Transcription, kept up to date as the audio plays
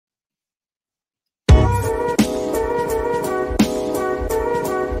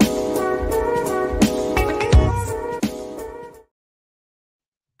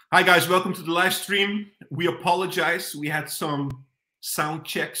Hi guys, welcome to the live stream. We apologize. We had some sound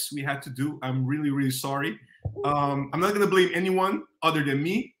checks we had to do. I'm really sorry. I'm not going to blame anyone other than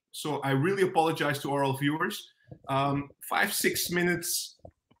me. So I really apologize to all viewers. 5-6 minutes,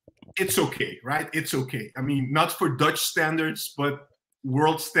 it's okay, right? It's okay. I mean, not for Dutch standards, but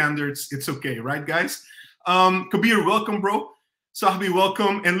world standards, it's okay, right, guys? Kabir, welcome, bro. Sahbi,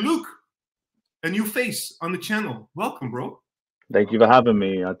 welcome. And Luke, a new face on the channel. Welcome, bro. Thank you for having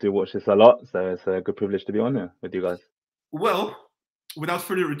me. I do watch this a lot, so it's a good privilege to be on here with you guys. Well, without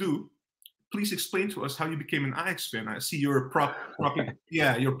further ado, please explain to us how you became an Ajax fan. I see you're prepping.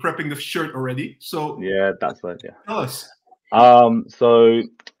 Yeah, you're prepping the shirt already. So yeah, that's right. Yeah. Tell us. So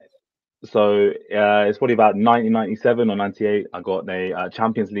it's probably about 1997 or 98. I got a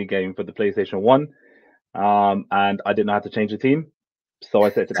Champions League game for the PlayStation 1, and I didn't know how to change the team, so I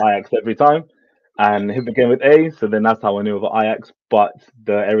selected Ajax every time. And hit the game with A, so then that's how I knew about Ajax. But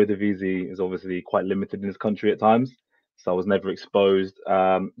the Eredivisie is obviously quite limited in this country at times, so I was never exposed.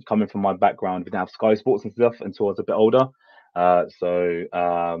 Coming from my background, we didn't have Sky Sports and stuff until I was a bit older. I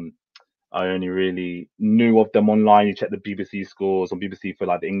only really knew of them online. You check the BBC scores on BBC for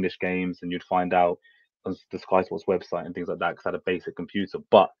like the English games, and you'd find out on the Sky Sports website and things like that because I had a basic computer.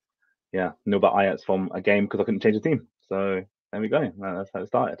 But yeah, knew about Ajax from a game because I couldn't change the team. So there we go. That's how it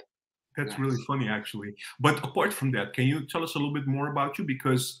started. That's really funny, actually. But apart from that, can you tell us a little bit more about you?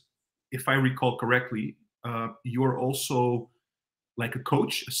 Because if I recall correctly, you're also like a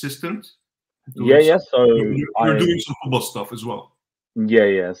coach, assistant. Yeah. So you're doing some football stuff as well.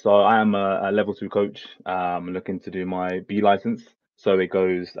 Yeah. So I am a level 2 coach. I'm looking to do my B license. So it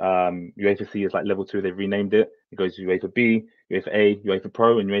goes UEFA C is like level 2. They've renamed it. It goes to UEFA B, UEFA A, UEFA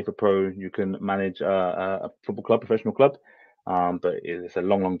Pro, and UEFA Pro. You can manage a football club, professional club. But it's a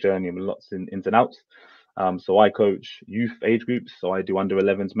long journey with lots in ins and outs. So I coach youth age groups. So I do under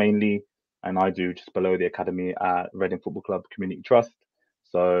 11s mainly, and I do just below the academy at Reading Football Club Community Trust.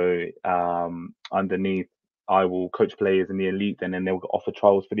 So underneath, I will coach players in the elite, and then they'll offer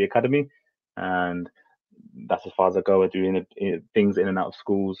trials for the academy, and that's as far as I go. I do things in and out of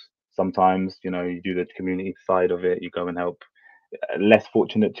schools. Sometimes, you do the community side of it. You go and help less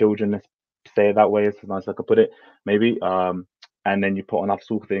fortunate children. Let's say it that way. It's as nice as I could put it, maybe. And then you put on after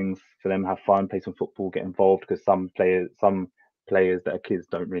school things for them to have fun, play some football, get involved, because some players that are kids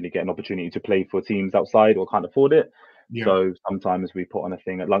don't really get an opportunity to play for teams outside or can't afford it. Yeah. So sometimes we put on a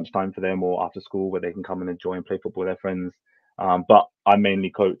thing at lunchtime for them or after school where they can come and enjoy and play football with their friends. But I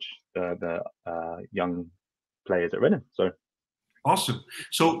mainly coach the young players at Reading. So awesome.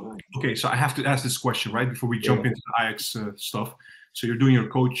 So okay, so I have to ask this question right before we jump into the Ajax stuff. So you're doing your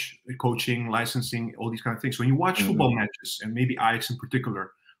coaching, licensing, all these kind of things. When you watch football matches, and maybe Ajax in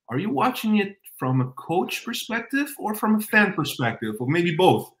particular, are you watching it from a coach perspective or from a fan perspective, or maybe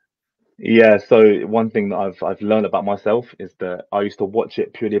both? Yeah. So one thing that I've learned about myself is that I used to watch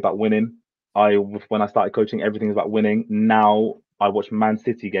it purely about winning. When I started coaching, everything's about winning. Now I watch Man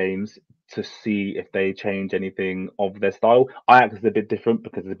City games to see if they change anything of their style. Ajax is a bit different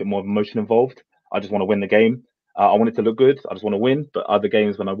because there's a bit more emotion involved. I just want to win the game. I want it to look good. I just want to win. But other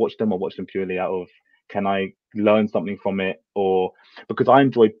games, when I watch them purely out of, can I learn something from it? Or because I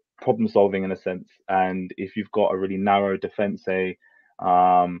enjoy problem solving in a sense. And if you've got a really narrow defense, say,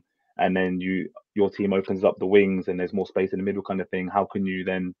 and then your team opens up the wings and there's more space in the middle kind of thing, how can you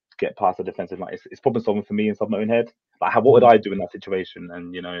then get past the defensive line? It's problem solving for me inside my own head. Like, what would I do in that situation?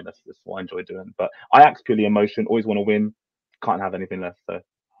 And that's what I enjoy doing. But Ajax purely emotion, always want to win, can't have anything less. So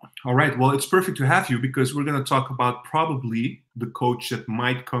all right, well, it's perfect to have you because we're going to talk about probably the coach that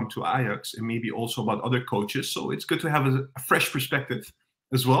might come to Ajax and maybe also about other coaches. So it's good to have a fresh perspective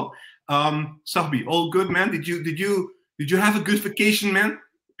as well. Sahbi, all good, man? Did you have a good vacation, man?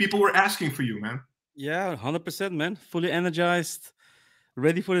 People were asking for you, man. Yeah, 100%, man. Fully energized,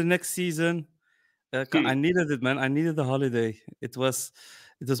 ready for the next season. I needed it, man. I needed the holiday. It was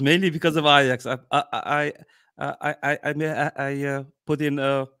mainly because of Ajax. I put in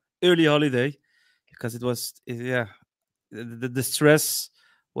a early holiday because it was the stress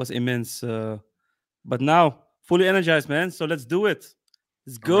was immense. But now fully energized, man. So let's do it.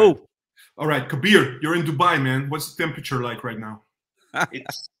 Let's go. All right, Kabir, you're in Dubai, man. What's the temperature like right now?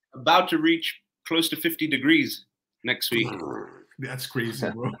 It's about to reach close to 50 degrees next week. That's crazy,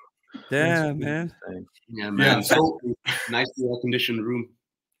 bro. Damn, man. Yeah, man. Yeah, so nicely air-conditioned room.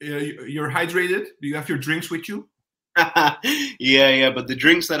 You're hydrated? Do you have your drinks with you? yeah, but the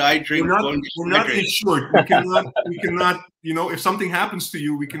drinks that I drink we're not insured. We cannot, if something happens to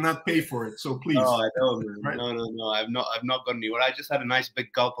you, we cannot pay for it. So please. Oh, I know, man. Right? No. I've not got anywhere. I just had a nice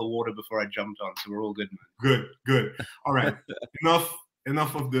big gulp of water before I jumped on, so we're all good, man. Good. All right. Enough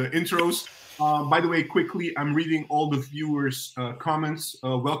enough of the intros. By the way, quickly, I'm reading all the viewers' comments.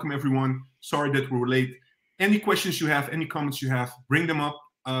 Welcome, everyone. Sorry that we're late. Any questions you have, any comments you have, bring them up.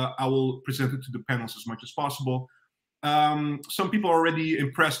 I will present it to the panels as much as possible. Some people are already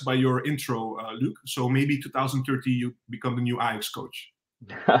impressed by your intro, Luke. So maybe 2030 you become the new Ajax coach.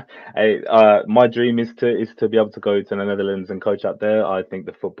 Hey, my dream is to be able to go to the Netherlands and coach out there. I think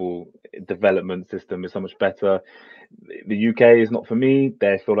the football development system is so much better. The UK is not for me.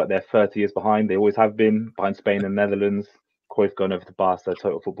 They feel like they're 30 years behind. They always have been behind Spain and Netherlands. Cruyff going over to Barca,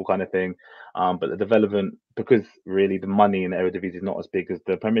 total football kind of thing. But the development, because really the money in the Eredivisie is not as big as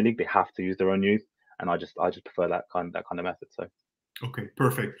the Premier League, they have to use their own youth, and I just prefer that kind of method. So. Okay,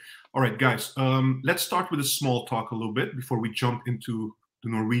 perfect. All right, guys. Let's start with a small talk a little bit before we jump into the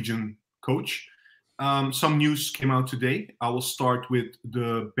Norwegian coach. Some news came out today. I will start with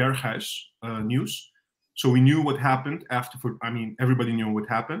the Berghuis news. So we knew what happened everybody knew what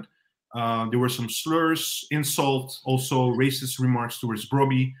happened. There were some slurs, insults, also racist remarks towards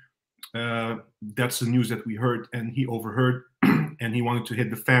Brobbey. That's the news that we heard, and he overheard, and he wanted to hit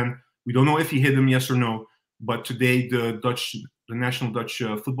the fan. We don't know if he hit him, yes or no, but today the National Dutch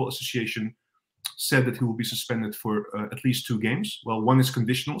Football Association said that he will be suspended for at least 2 games. Well, one is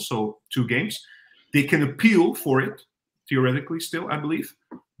conditional, so 2 games. They can appeal for it, theoretically still, I believe,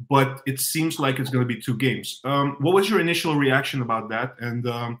 but it seems like it's going to be 2 games. What was your initial reaction about that? And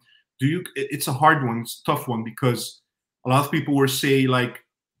it's a hard one, it's a tough one, because a lot of people were saying, like,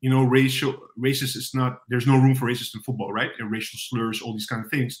 you know, racist is not, there's no room for racist in football, right? And racial slurs, all these kind of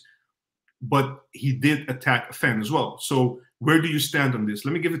things. But he did attack a fan as well. So where do you stand on this?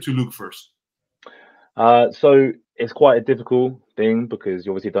 Let me give it to Luke first. So it's quite a difficult thing because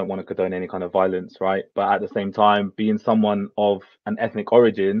you obviously don't want to condone any kind of violence, right? But at the same time, being someone of an ethnic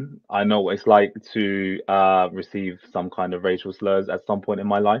origin, I know what it's like to receive some kind of racial slurs at some point in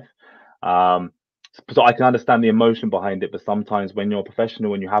my life. So I can understand the emotion behind it, but sometimes when you're a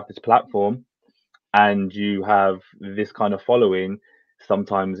professional and you have this platform and you have this kind of following,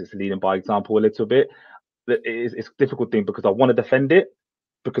 sometimes it's leading by example a little bit. It's a difficult thing because I want to defend it,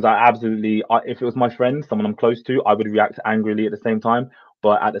 because if it was my friend, someone I'm close to, I would react angrily at the same time.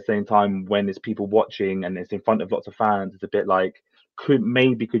 But at the same time, when there's people watching and it's in front of lots of fans, it's a bit like, could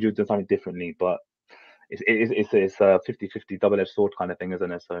you have done something differently? But it's a 50-50 double-edged sword kind of thing,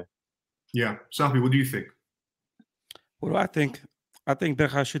 isn't it? So yeah, Sahbi, what do you think? Well, I think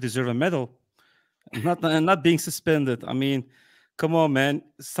Berghuis should deserve a medal, not being suspended. I mean, come on, man.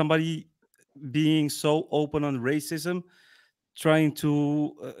 Somebody being so open on racism, trying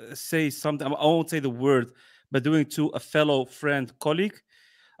to say something, I won't say the word, but doing to a fellow friend, colleague.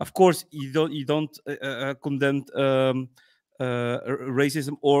 Of course, you don't condemn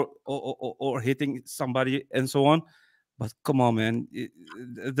racism or hitting somebody and so on. But come on, man,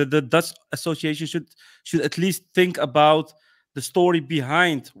 the Dutch association should at least think about the story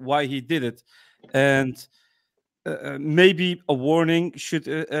behind why he did it, and maybe a warning should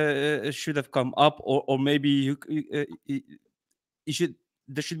have come up, or maybe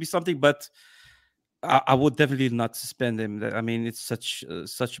there should be something. But I would definitely not suspend him. I mean, it's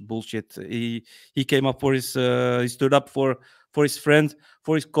such bullshit. He came up for his he stood up for his friend,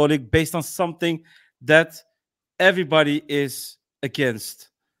 for his colleague, based on something that everybody is against.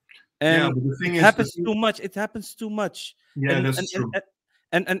 And yeah, but the thing it happens too much. It happens too much. Yeah, and, that's true.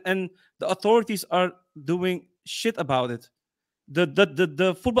 And the authorities are doing shit about it.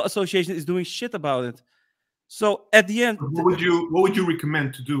 The football association is doing shit about it. So at the end, what would you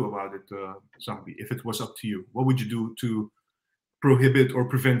recommend to do about it, Sahbi, if it was up to you? What would you do to prohibit or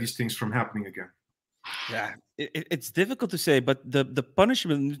prevent these things from happening again? Yeah, it's difficult to say, but the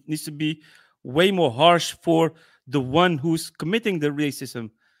punishment needs to be way more harsh for the one who's committing the racism,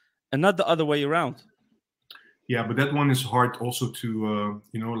 and not the other way around. Yeah, but that one is hard also to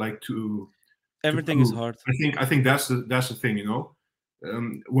Everything is hard. I think that's the thing, you know.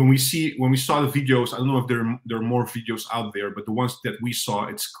 When we saw the videos, I don't know if there are more videos out there, but the ones that we saw,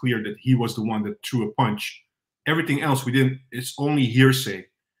 it's clear that he was the one that threw a punch. Everything else we didn't. It's only hearsay.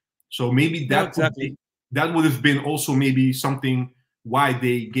 So maybe that would have been also maybe something why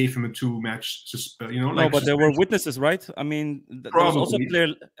they gave him a 2-match, No, but there were witnesses, right? I mean, that was also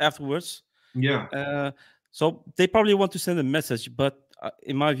clear afterwards. Yeah. So they probably want to send a message, but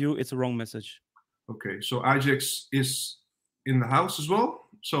in my view, it's a wrong message. Okay, so Ajax is in the house as well.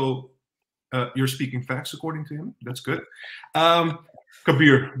 So you're speaking facts according to him. That's good.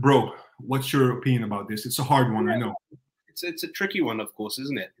 Kabir, bro, what's your opinion about this? It's a hard one, I know. It's a tricky one, of course,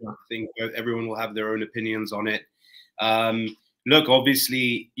 isn't it? Yeah. I think everyone will have their own opinions on it. Look,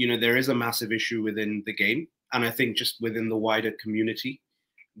 obviously, you know, there is a massive issue within the game. and I think just within the wider community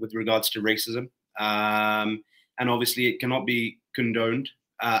with regards to racism. And obviously it cannot be condoned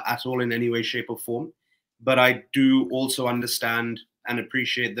at all in any way, shape or form. But I do also understand and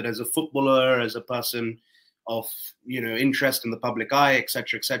appreciate that as a footballer, as a person of, you know, interest in the public eye,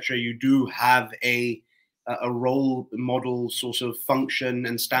 etc., you do have a role model sort of function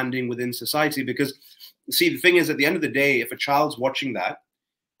and standing within society. Because, see, the thing is, at the end of the day, if a child's watching that,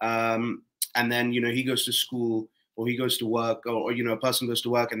 and then, you know, he goes to school or he goes to work, or you know, a person goes to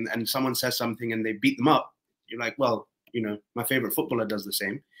work and someone says something and they beat them up, you're like, well, you know, my favorite footballer does the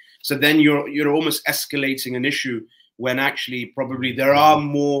same. So then you're almost escalating an issue when actually probably there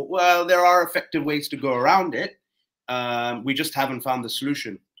are effective ways to go around it. We just haven't found the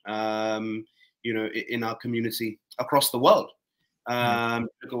solution, you know, in our community across the world. Look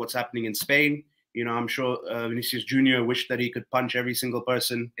at what's happening in Spain. You know, I'm sure Vinicius Jr. wished that he could punch every single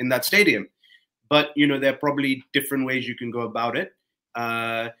person in that stadium. But, you know, there are probably different ways you can go about it.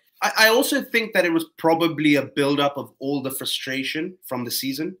 I also think that it was probably a buildup of all the frustration from the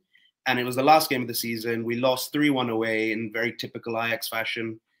season. And it was the last game of the season. We lost 3-1 away in very typical Ajax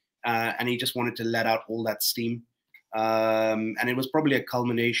fashion. And he just wanted to let out all that steam. And it was probably a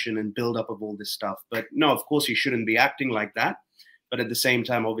culmination and buildup of all this stuff. But no, of course, he shouldn't be acting like that. But at the same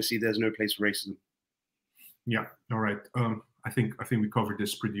time, obviously, there's no place for racism. Yeah, all right. I think we covered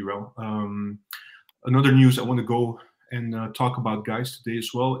this pretty well. Another news I want to go and talk about, guys, today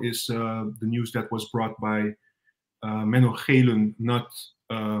as well is the news that was brought by Menno Gelen not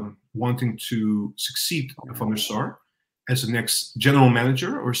wanting to succeed Van der Sar as the next general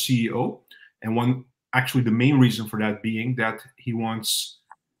manager or CEO. And actually the main reason for that being that he wants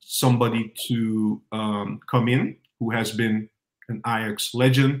somebody to come in who has been an Ajax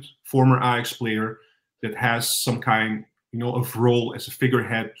legend, former Ajax player, that has some kind, you know, of role as a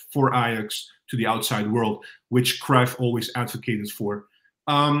figurehead for Ajax to the outside world, which Cruyff always advocated for.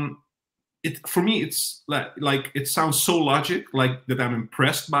 For me, it's like it sounds so logic, like that I'm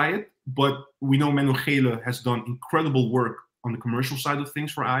impressed by it. But we know Menno Gelen has done incredible work on the commercial side of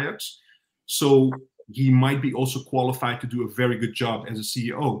things for Ajax, so he might be also qualified to do a very good job as a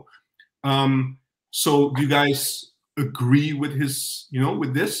CEO. So do you guys agree with his, you know,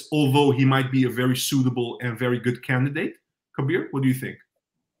 with this? Although he might be a very suitable and very good candidate, Kabir, what do you think?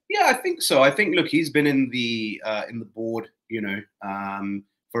 Yeah, I think so. I think, look, he's been in the board, you know,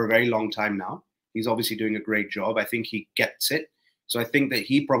 for a very long time now. He's obviously doing a great job. I think he gets it. So I think that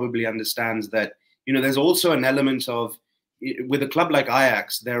he probably understands that, you know, there's also an element of, with a club like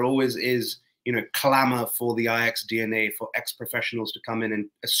Ajax, there always is, you know, clamor for the Ajax DNA, for ex-professionals to come in and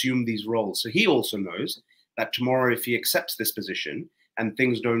assume these roles. So he also knows that tomorrow, if he accepts this position and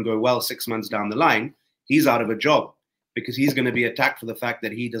things don't go well 6 months down the line, he's out of a job because he's going to be attacked for the fact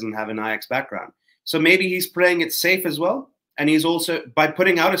that he doesn't have an Ajax background. So maybe he's playing it safe as well. And he's also, by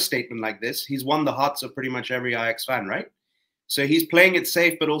putting out a statement like this, he's won the hearts of pretty much every Ajax fan, right? So he's playing it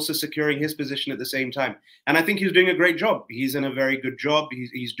safe, but also securing his position at the same time. And I think he's doing a great job. He's in a very good job.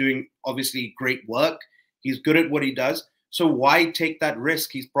 He's doing, obviously, great work. He's good at what he does. So why take that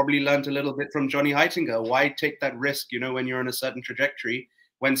risk? He's probably learned a little bit from Johnny Heitinga. Why take that risk, you know, when you're in a certain trajectory,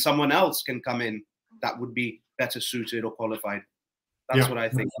 when someone else can come in that would be better suited or qualified? That's what I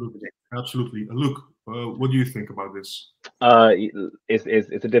think. Absolutely. Luke, what do you think about this?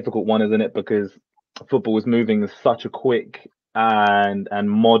 It's a difficult one, isn't it? Because football is moving in such a quick and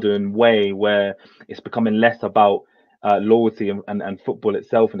modern way where it's becoming less about loyalty and football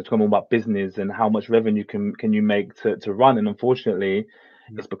itself, and it's becoming about business and how much revenue can you make to run. And unfortunately,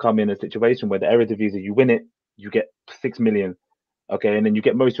 it's becoming a situation where the Eredivisie, you win it, you get 6 million, okay, and then you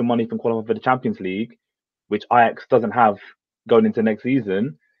get most of your money from qualifying for the Champions League, which Ajax doesn't have going into next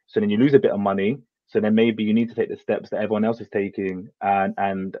season. So then you lose a bit of money. So then maybe you need to take the steps that everyone else is taking,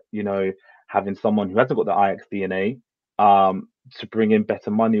 and you know, having someone who hasn't got the Ajax DNA to bring in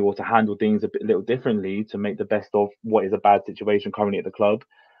better money or to handle things a little differently to make the best of what is a bad situation currently at the club,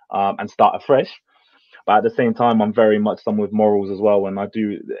 and start afresh. But at the same time, I'm very much someone with morals as well. And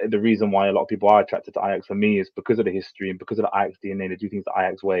the reason why a lot of people are attracted to Ajax for me is because of the history and because of the Ajax DNA. They do things the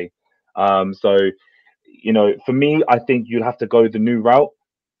Ajax way. So, you know, for me, I think you'd have to go the new route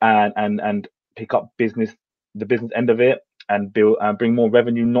and pick up the business end of it, and build and bring more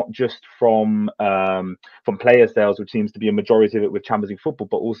revenue, not just from player sales, which seems to be a majority of it with Champions League football,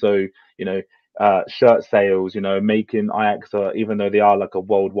 but also, you know, shirt sales, you know, making Ajax, even though they are like a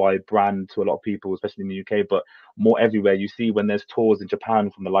worldwide brand to a lot of people, especially in the UK, but more everywhere. You see when there's tours in Japan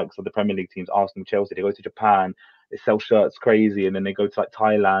from the likes of the Premier League teams, Arsenal, Chelsea, they go to Japan, they sell shirts crazy, and then they go to like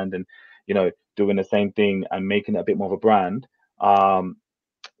Thailand and, you know, doing the same thing and making it a bit more of a brand.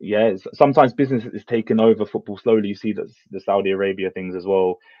 Yeah, sometimes business is taking over football slowly. You see that the Saudi Arabia things as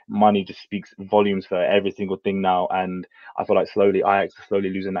well. Money just speaks volumes for every single thing now, and I feel like slowly Ajax is slowly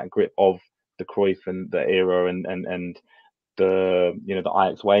losing that grip of the Cruyff and the era and the the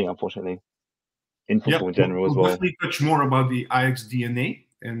Ajax way, unfortunately, in Yeah, football in general as we'll well. definitely touch more about the Ajax DNA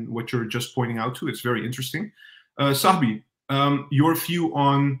and what you're just pointing out to. It's very interesting. Sahbi, your view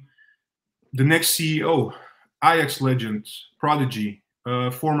on the next CEO, Ajax legend, prodigy,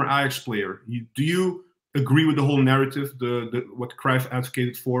 former Ajax player. Do you agree with the whole narrative, the what Cruyff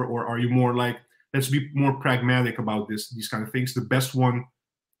advocated for, or are you more like, let's be more pragmatic about these kind of things? The best one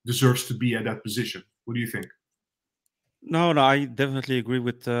deserves to be at that position. What do you think? No, I definitely agree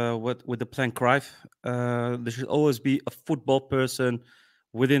with with the plan Cruyff. There should always be a football person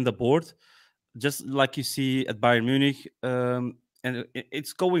within the board, just like you see at Bayern Munich, and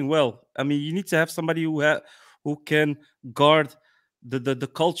it's going well. I mean, you need to have somebody who can guard the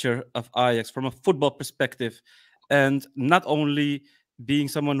culture of Ajax from a football perspective, and not only being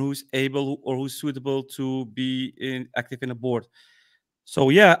someone who's able or who's suitable to be active in a board. So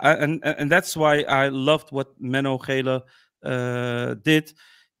yeah, and that's why I loved what Menno Gele did.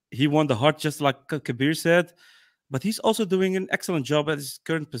 He won the heart, just like Kabir said, but he's also doing an excellent job at his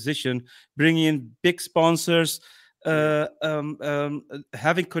current position, bringing in big sponsors, having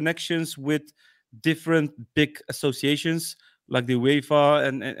connections with different big associations like the UEFA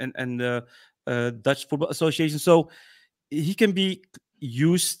and the Dutch Football Association. So he can be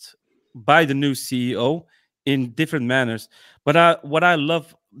used by the new CEO in different manners. But what I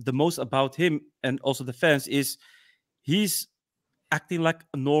love the most about him and also the fans is he's acting like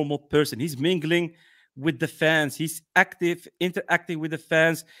a normal person. He's mingling with the fans. He's active, interacting with the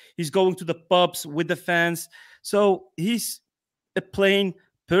fans. He's going to the pubs with the fans. So he's a plain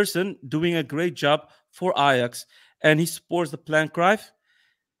person doing a great job for Ajax, and he supports the plan Cruyff.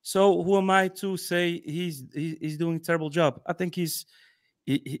 So who am I to say he's doing a terrible job? I think he's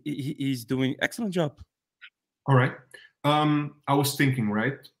doing excellent job. All right. I was thinking,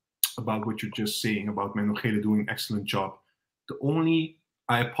 right, about what you're just saying about Menno Gele doing an excellent job. I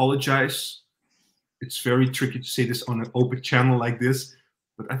apologize. It's very tricky to say this on an open channel like this,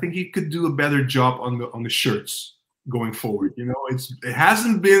 but I think he could do a better job on the shirts going forward. You know, it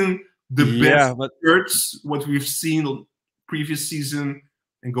hasn't been the best shirts what we've seen previous season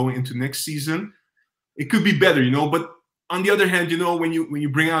and going into next season. It could be better, you know, but on the other hand, you know, when you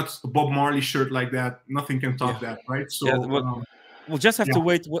bring out a Bob Marley shirt like that, nothing can top that, right? So we'll just have to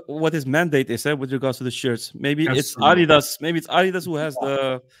wait what his mandate is with regards to the shirts. Maybe it's true. Adidas. Maybe it's Adidas who has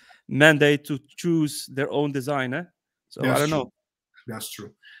the mandate to choose their own design. So I don't know. That's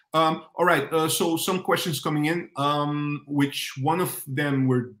true. All right. So some questions coming in, which one of them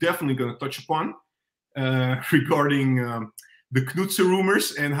we're definitely going to touch upon regarding the Knutsen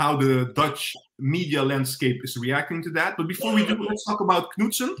rumors and how the Dutch media landscape is reacting to that. But before we do, let's talk about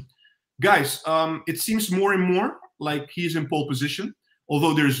Knutsen. Guys, it seems more and more like he's in pole position,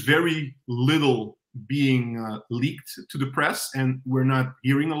 although there's very little being leaked to the press and we're not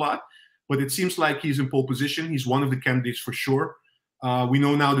hearing a lot. But it seems like he's in pole position. He's one of the candidates for sure. We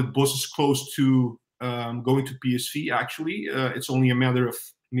know now that Bos is close to going to PSV, actually. It's only a matter of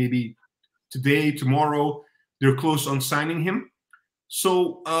maybe today, tomorrow, they're close on signing him.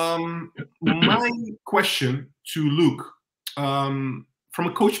 So my question to Luke, from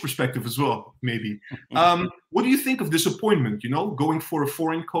a coach perspective as well, maybe. What do you think of this appointment, you know, going for a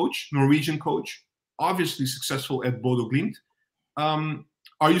foreign coach, Norwegian coach, obviously successful at Bodo Glimt?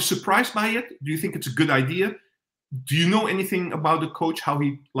 Are you surprised by it? Do you think it's a good idea? Do you know anything about the coach, how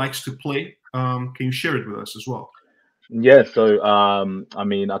he likes to play? Can you share it with us as well? Yeah, so I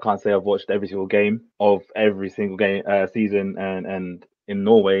mean, I can't say I've watched every single game of every single game season and in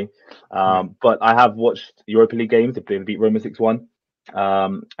Norway, but I have watched Europa League games. They beat Roma 6-1,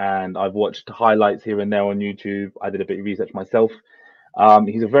 and I've watched highlights here and there on YouTube. I did a bit of research myself.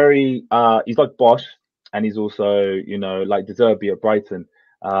 He's a very he's like Bosch, and he's also, you know, like De Zerbi at Brighton.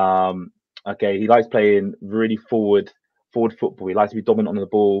 Okay, he likes playing really forward football. He likes to be dominant on the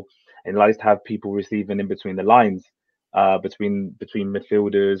ball, and he likes to have people receiving in between the lines. Between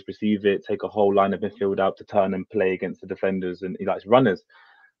midfielders, receive it, take a whole line of midfield out to turn and play against the defenders, and he likes runners.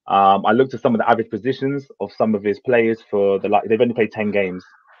 I looked at some of the average positions of some of his players for they've only played 10 games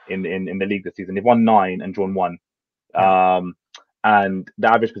in the league this season. They've won 9 and drawn 1. And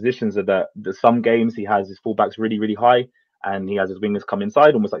the average positions are that some games he has his fullbacks really, really high, and he has his wingers come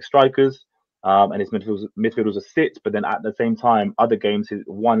inside almost like strikers. And his midfielders are sit, but then at the same time, other games,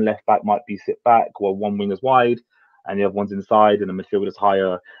 one left back might be sit back, while one wing is wide, and the other one's inside, and the midfielder's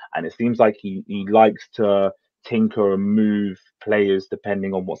higher. And it seems like he likes to tinker and move players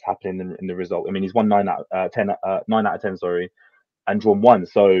depending on what's happening in the result. I mean, he's won 9 out of 10, sorry, and drawn 1.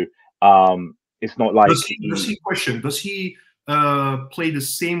 So it's not like does he play the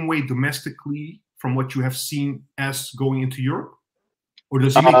same way domestically from what you have seen as going into Europe, or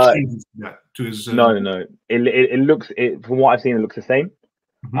does he make changes to that to his? No. It looks from what I've seen, it looks the same.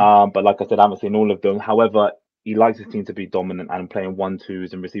 But like I said, I haven't seen all of them. However, he likes his team to be dominant and playing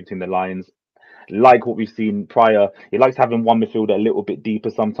 1-2s and receiving the lines. Like what we've seen prior, he likes having one midfielder a little bit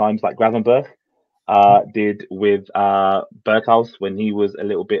deeper sometimes, like Gravenberch did with Berghaus when he was a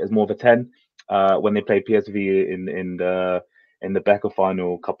little bit as more of a 10 when they played PSV in the Becker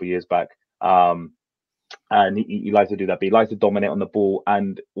final a couple of years back. And he likes to do that, but he likes to dominate on the ball.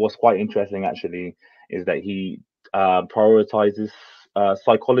 And what's quite interesting actually is that he prioritizes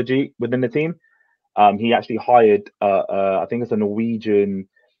psychology within the team. He actually hired, I think it's a Norwegian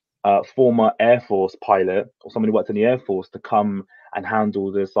former Air Force pilot or somebody who worked in the Air Force to come and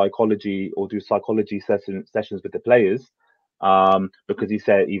handle the psychology or do psychology sessions with the players, because he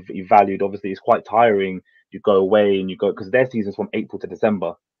said he valued, obviously it's quite tiring. You go away and you go, because their season's from April to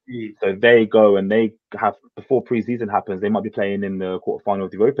December. So they go and they have, before pre-season happens, they might be playing in the quarterfinal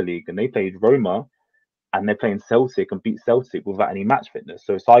of the Europa League, and they played Roma and they're playing Celtic and beat Celtic without any match fitness.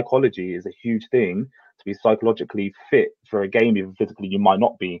 So psychology is a huge thing. To be psychologically fit for a game, even physically you might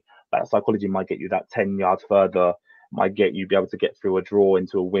not be. That psychology might get you that 10 yards further, might get you be able to get through a draw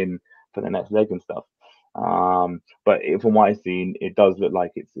into a win for the next leg and stuff. But from what I've seen, it does look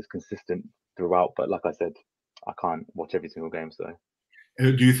like it's consistent throughout. But like I said, I can't watch every single game. So,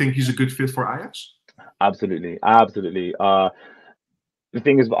 do you think he's a good fit for Ajax? Absolutely. The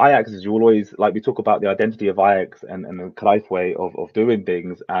thing is, with Ajax is you always, like, we talk about the identity of Ajax and the Cruyff way of doing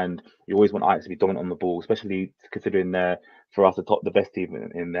things, and you always want Ajax to be dominant on the ball, especially considering they're, for us, the best team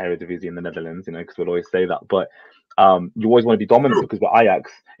in the Eredivisie in the Netherlands, you know, because we'll always say that. But you always want to be dominant, because with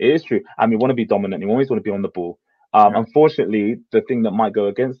Ajax, it is true. And we want to be dominant. You always want to be on the ball. Unfortunately, the thing that might go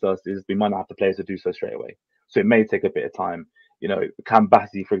against us is we might not have the players to do so straight away. So it may take a bit of time. You know, Cam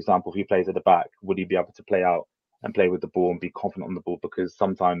Bassi, for example, if he plays at the back, would he be able to play out and play with the ball and be confident on the ball? Because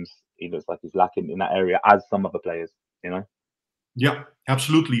sometimes he looks like he's lacking in that area, as some other players, you know? Yeah,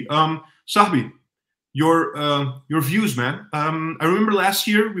 absolutely. Sahbi, your views, man. I remember last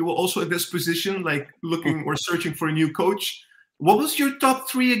year we were also at this position, like looking or searching for a new coach. What was your top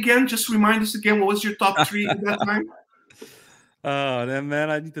 3 again? Just remind us again. What was your top 3 at that time? Oh, then, man,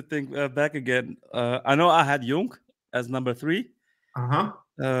 I need to think back again. I know I had Jong as number 3.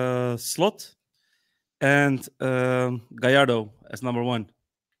 Slot. And Gallardo as number 1.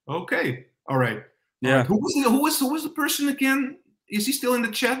 Okay, all right. Yeah. All right. Who was the person again? Is he still in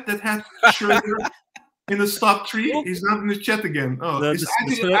the chat that had Schroeder in the top 3? He's not in the chat again. Oh, is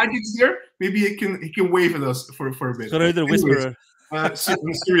Ajax there? Maybe he can wave at us for a bit. Schroeder whisperer. On a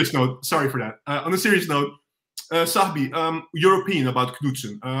serious note, sorry for that. On a serious note, Sahbi, your opinion about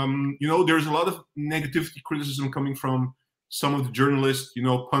Knutsen. You know, there's a lot of negativity, criticism coming from some of the journalists, you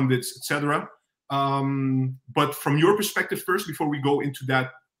know, pundits, etc. But from your perspective first, before we go into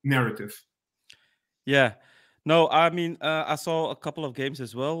that narrative. Yeah, no, I mean, I saw a couple of games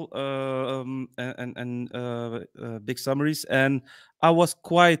as well, and big summaries, and I was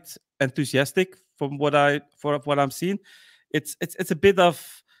quite enthusiastic from what I'm seeing. It's a bit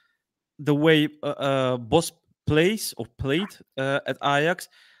of the way Bos plays or played at Ajax,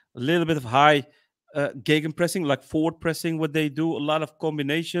 a little bit of high gegenpressing, like forward pressing. What they do, a lot of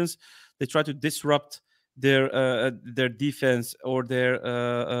combinations. They try to disrupt their defense or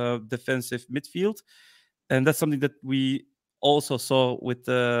their defensive midfield, and that's something that we also saw with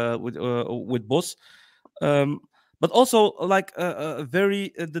Bos. But also, like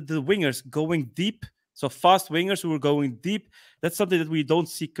the wingers going deep, so fast wingers who are going deep. That's something that we don't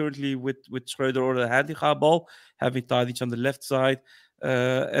see currently with Schroeder or the heitinga ball, having Tadic on the left side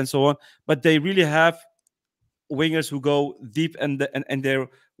and so on. But they really have wingers who go deep, and their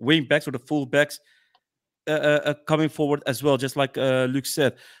wing backs or the full backs coming forward as well, just like Luke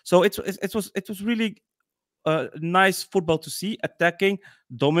said. So it was really nice football to see, attacking,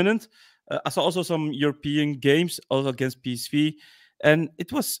 dominant. I saw also some European games also against PSV, and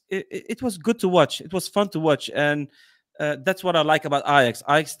it was good to watch. It was fun to watch, and that's what I like about Ajax.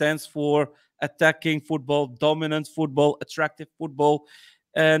 Ajax stands for attacking football, dominant football, attractive football,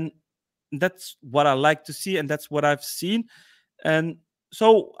 and that's what I like to see, and that's what I've seen. And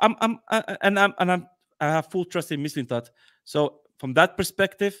so I have full trust in Mislintat. So from that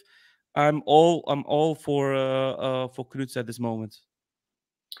perspective, I'm all for Knutsen at this moment.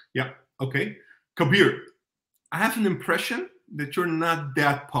 Yeah. Okay. Kabir, I have an impression that you're not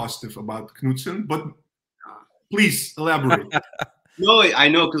that positive about Knutsen, but Please elaborate. No, I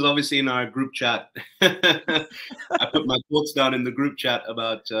know, because obviously in our group chat, I put my thoughts down in the group chat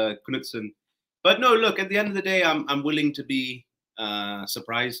about Knutsen. But no, look, at the end of the day, I'm willing to be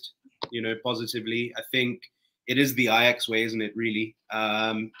surprised, positively. I think it is the Ajax way, isn't it, really?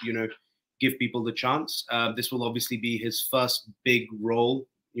 Give people the chance. This will obviously be his first big role,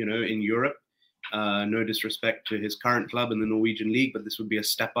 in Europe. No disrespect to his current club in the Norwegian league, but this would be a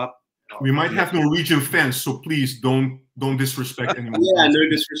step up. We might have Norwegian fans, so please don't disrespect anyone. Yeah, no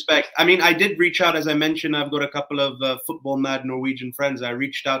disrespect. I mean, I did reach out, as I mentioned. I've got a couple of football mad Norwegian friends. I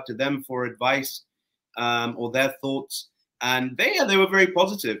reached out to them for advice or their thoughts, and they were very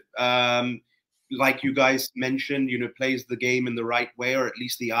positive. Like you guys mentioned, plays the game in the right way, or at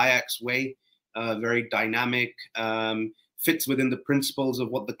least the Ajax way. Very dynamic, fits within the principles of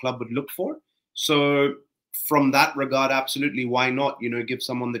what the club would look for. So from that regard, absolutely, why not, give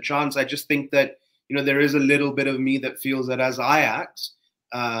someone the chance? I just think that, there is a little bit of me that feels that as Ajax,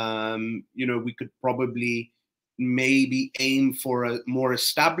 we could probably maybe aim for a more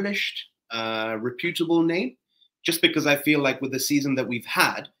established, reputable name, just because I feel like with the season that we've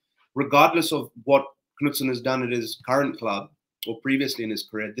had, regardless of what Knutsen has done at his current club or previously in his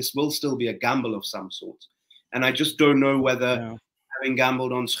career, this will still be a gamble of some sort. And I just don't know whether having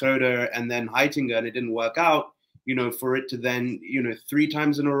gambled on Schreuder and then Heitinga and it didn't work out, for it to then, 3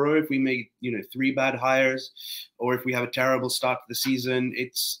 times in a row, if we make, 3 bad hires, or if we have a terrible start to the season,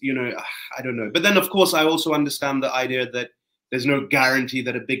 it's, I don't know. But then, of course, I also understand the idea that there's no guarantee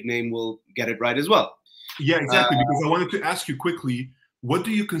that a big name will get it right as well. Yeah, exactly. Because I wanted to ask you quickly, what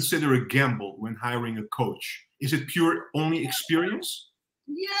do you consider a gamble when hiring a coach? Is it pure only experience?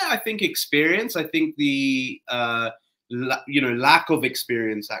 Yeah, I think experience. I think the lack of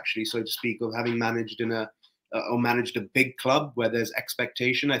experience, actually, so to speak, of having managed managed a big club where there's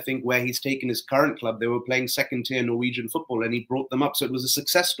expectation. I think where he's taken his current club, they were playing second-tier Norwegian football, and he brought them up. So it was a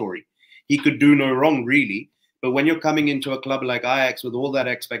success story. He could do no wrong, really. But when you're coming into a club like Ajax with all that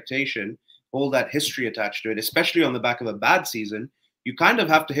expectation, all that history attached to it, especially on the back of a bad season, you kind of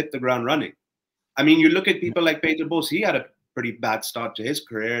have to hit the ground running. I mean, you look at people like Peter Bos, he had a pretty bad start to his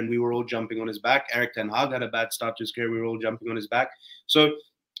career, and we were all jumping on his back. Erik ten Hag had a bad start to his career. We were all jumping on his back. So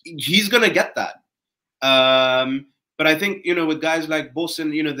he's going to get that. But I think, with guys like Bos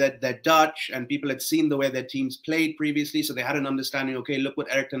and, they're Dutch, and people had seen the way their teams played previously. So they had an understanding, okay, look what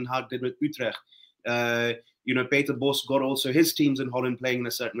Erik ten Hag did with Utrecht. Peter Bos got also his teams in Holland playing in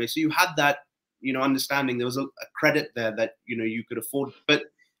a certain way. So you had that, understanding. There was a credit there that, you could afford. But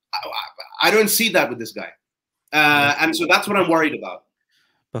I don't see that with this guy. And so that's what I'm worried about.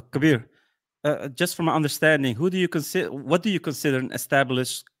 But Kabir, just from my understanding, what do you consider an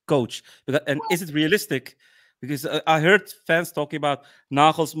established coach? And is it realistic? Because I heard fans talking about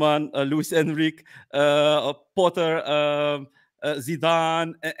Nagelsmann, Luis Enrique, Potter,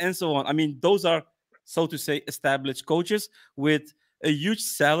 Zidane, and so on. I mean, those are, so to say, established coaches with a huge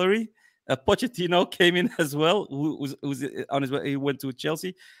salary. Pochettino came in as well, who's on his way. He went to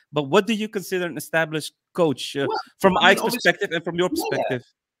Chelsea. But what do you consider an established coach from Ike's perspective and from your perspective?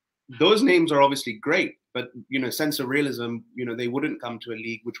 Yeah. Those names are obviously great, but sense of realism, they wouldn't come to a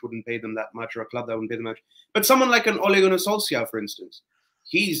league which wouldn't pay them that much, or a club that wouldn't pay them much. But someone like an Ole Gunnar Solskjaer, for instance,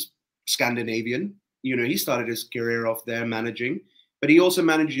 he's Scandinavian. He started his career off there managing, but he also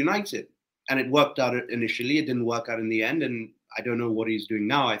managed United, and it worked out initially. It didn't work out in the end, and I don't know what he's doing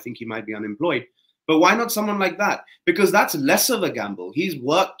now. I think he might be unemployed. But why not someone like that? Because that's less of a gamble. He's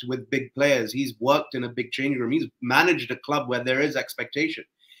worked with big players. He's worked in a big changing room. He's managed a club where there is expectation.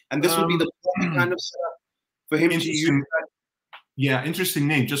 And this would be the perfect kind of setup for him to use that. Yeah, interesting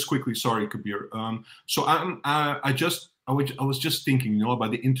name. Just quickly, sorry, Kabir. So I was just thinking,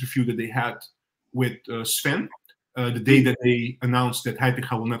 about the interview that they had with Sven the day that they announced that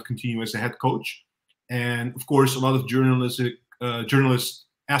Heitinga will not continue as the head coach. And of course, a lot of journalists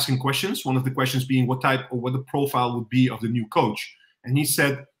asking questions. One of the questions being what the profile would be of the new coach. And he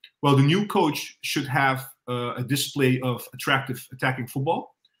said, well, the new coach should have a display of attractive attacking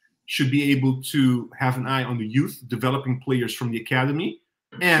football, should be able to have an eye on the youth, developing players from the academy,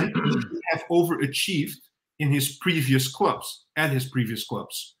 and should have overachieved at his previous clubs. I don't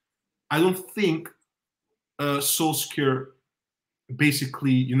think Solskjaer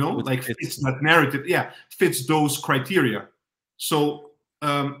basically, fits that narrative. Yeah, fits those criteria. So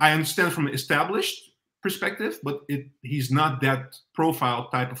I understand from an established perspective, but he's not that profile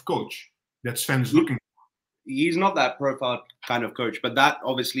type of coach that Sven is looking for. He's not that profile kind of coach, but that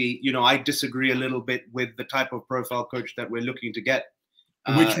obviously, I disagree a little bit with the type of profile coach that we're looking to get.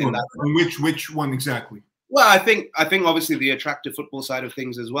 Which one? Which one exactly? Well, I think obviously the attractive football side of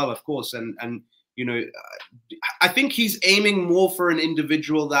things as well, of course, and you know, I think he's aiming more for an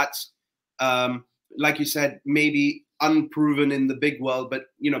individual that's, like you said, maybe unproven in the big world, but,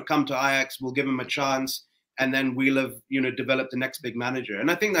 you know, come to Ajax, we'll give him a chance, and then we'll have, you know, developed the next big manager. And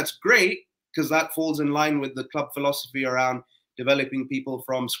I think that's great, because that falls in line with the club philosophy around developing people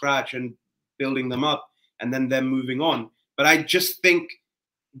from scratch and building them up and then them moving on. But I just think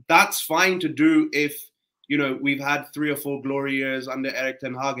that's fine to do if, you know, we've had 3 or 4 glory years under Erik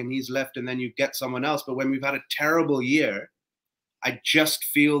ten Hag and he's left, and then you get someone else. But when we've had a terrible year, I just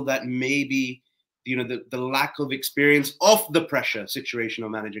feel that maybe, you know, the lack of experience of the pressure situation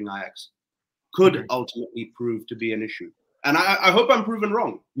of managing Ajax could ultimately prove to be an issue. And I hope I'm proven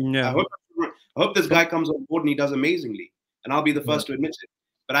wrong. Yeah. I hope this guy comes on board and he does amazingly. And I'll be the first to admit it.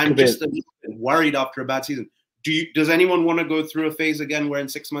 But I'm just a little bit worried after a bad season. Does anyone want to go through a phase again where in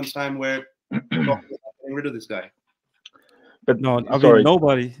 6 months' time we're getting rid of this guy? But No, I mean,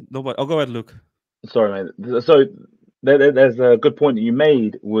 nobody. Oh, go ahead, Luke. Sorry, mate. So there's a good point that you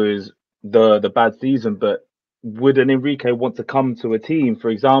made, was the bad season. But would an Enrique want to come to a team, for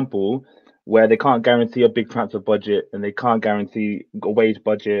example, where they can't guarantee a big transfer budget and they can't guarantee a wage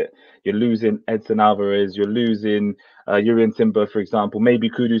budget? You're losing Edson Alvarez, you're losing Urian Timber, for example, maybe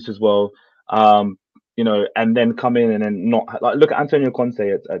Kudus as well. You know, and then come in and then not, like, look at Antonio Conte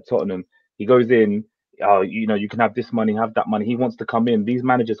at Tottenham. He goes in, you know, you can have this money, have that money. He wants to come in. These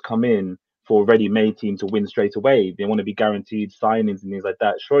managers come in for a ready-made team to win straight away. They want to be guaranteed signings and things like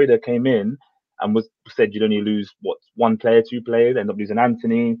that. Schroeder came in and said you'd only lose 1 player, 2 players, end up losing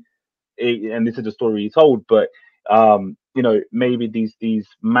Anthony. And this is the story he told. But you know, maybe these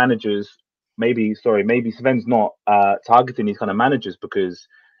managers, maybe Sven's not targeting these kind of managers because,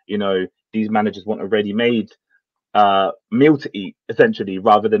 you know, these managers want a ready-made meal to eat, essentially,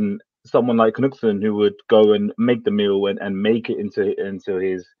 rather than someone like Knutsen who would go and make the meal and make it into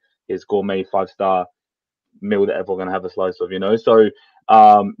his gourmet 5-star meal that everyone's gonna have a slice of, you know. So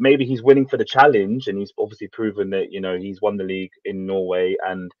maybe he's willing for the challenge, and he's obviously proven that, you know, he's won the league in Norway,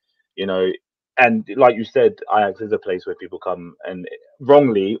 and, you know, and like you said, Ajax is a place where people come, and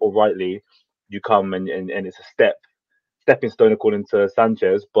wrongly or rightly, you come and it's a stepping stone according to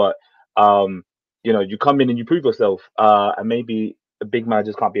Sanchez, but you know, you come in and you prove yourself, and maybe the big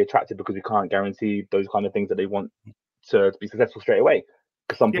managers can't be attracted because we can't guarantee those kind of things that they want to be successful straight away,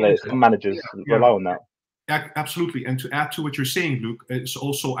 because some managers rely on that. Absolutely. And to add to what you're saying, Luke, it's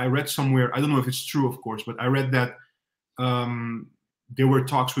also, I read somewhere, I don't know if it's true, of course, but I read that there were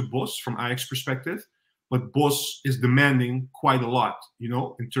talks with Bos from Ajax perspective, but Bos is demanding quite a lot, you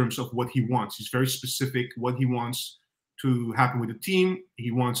know, in terms of what he wants. He's very specific what he wants to happen with the team.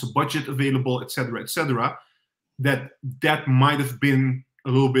 He wants a budget available, etc., etc. That might have been a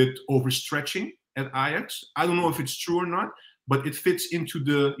little bit overstretching at Ajax. I don't know if it's true or not, but it fits into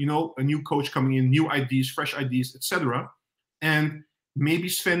the, you know, a new coach coming in, new ideas, fresh ideas, etc. And maybe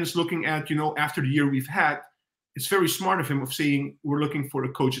Sven is looking at, you know, after the year we've had, it's very smart of him of saying we're looking for a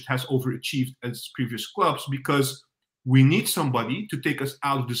coach that has overachieved as previous clubs, because we need somebody to take us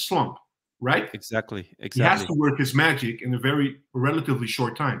out of the slump, right? Exactly. He has to work his magic in a very relatively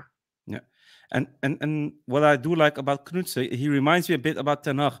short time. Yeah. And what I do like about Knutsen, he reminds me a bit about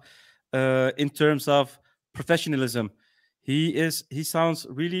Ten Hag in terms of professionalism. He sounds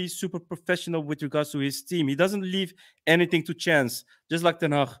really super professional with regards to his team. He doesn't leave anything to chance, just like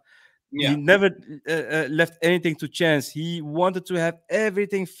Ten Hag. Yeah. He never left anything to chance. He wanted to have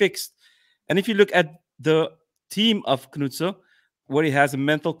everything fixed. And if you look at the team of Knutsen, where he has a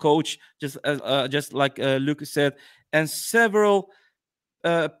mental coach, just like Luke said, and several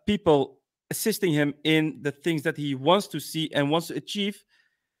people assisting him in the things that he wants to see and wants to achieve,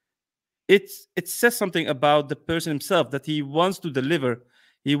 it says something about the person himself, that he wants to deliver.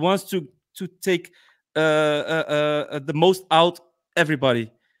 He wants to take the most out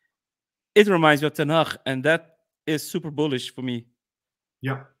everybody. It reminds me of Ten Hag, and that is super bullish for me.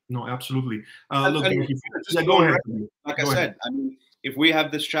 Yeah, no, absolutely. Look, go ahead. Like I said, I mean, if we have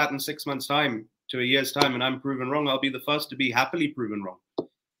this chat in 6 months' time to a year's time, and I'm proven wrong, I'll be the first to be happily proven wrong.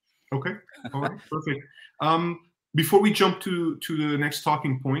 Okay, all right, perfect. Before we jump to the next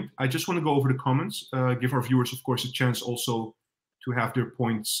talking point, I just want to go over the comments, give our viewers, of course, a chance also to have their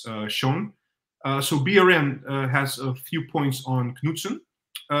points shown. So BRN has a few points on Knutsen.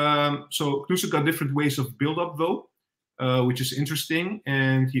 So Knutsen got different ways of build-up, though, which is interesting.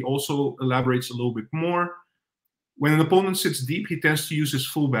 And he also elaborates a little bit more. When an opponent sits deep, he tends to use his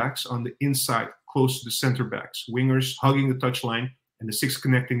fullbacks on the inside, close to the center backs, wingers hugging the touchline, and the 6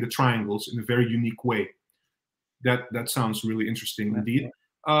 connecting the triangles in a very unique way. That sounds really interesting indeed.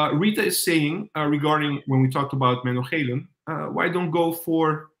 Rita is saying regarding when we talked about Menno Gelen, why don't go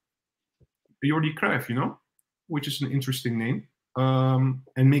for Jordi Cruijff, you know, which is an interesting name,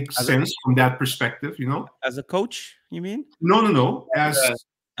 and makes sense from that perspective, you know. As a coach, you mean? No. As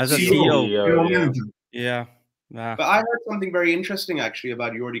a CEO, general yeah. manager. Yeah. Nah. But I heard something very interesting actually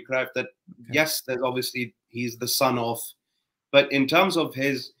about Jordi Cruijff, that yes, there's obviously he's the son of, but in terms of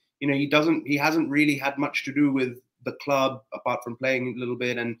his, you know, he hasn't really had much to do with the club apart from playing a little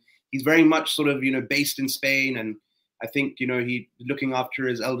bit, and he's very much sort of, you know, based in Spain, and I think, you know, he looking after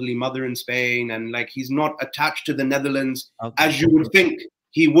his elderly mother in Spain, and like he's not attached to the Netherlands as you would think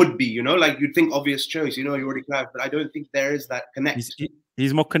he would be, you know, like you'd think obvious choice, you know, Jordi Cruijff, but I don't think there is that connect.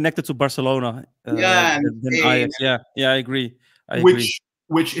 He's more connected to Barcelona than Ajax. Yeah, I agree. Which,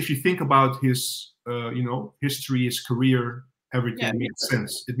 if you think about his, you know, history, his career, everything makes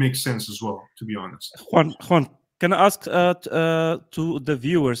sense. It makes sense as well, to be honest. Juan, can I ask to the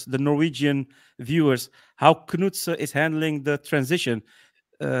viewers, the Norwegian viewers, how Knutsen is handling the transition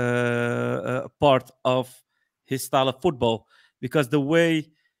part of his style of football? Because the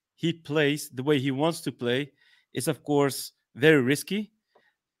way he plays, the way he wants to play, is of course very risky.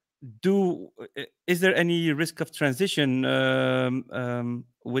 Is there any risk of transition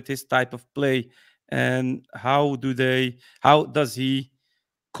with his type of play, and how does he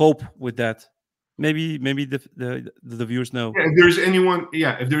cope with that? Maybe the viewers know. Yeah,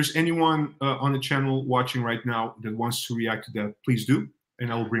 if there's anyone on the channel watching right now that wants to react to that, please do,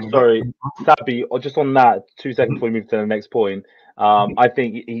 and I will bring it up. Sorry, Sahbi, or just on that, 2 seconds before we move to the next point. I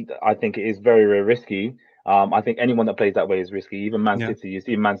think it is very, very risky. I think anyone that plays that way is risky. Even Man City, you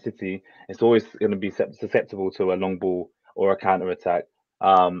see Man City, it's always going to be susceptible to a long ball or a counter attack.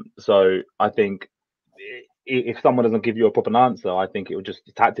 So I think if someone doesn't give you a proper answer, I think it would just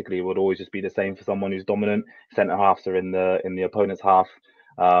tactically it would always just be the same for someone who's dominant. Centre halves are in the opponent's half,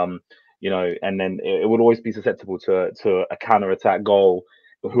 you know, and then it would always be susceptible to a counter attack goal,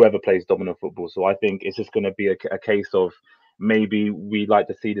 whoever plays dominant football. So I think it's just going to be a case of maybe we like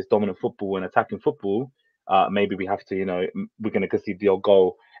to see this dominant football and attacking football. Maybe we have to, you know, we're going to concede the odd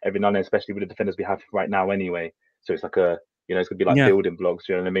goal every now and then, especially with the defenders we have right now anyway. So it's like it's going to be like building blocks.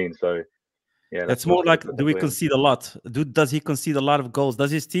 You know what I mean? So. Yeah, that's more like, do we concede a lot? Does he concede a lot of goals?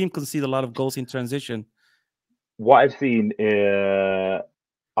 Does his team concede a lot of goals in transition? What I've seen,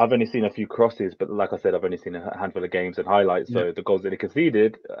 I've only seen a few crosses, but like I said, I've only seen a handful of games and highlights. So the goals that he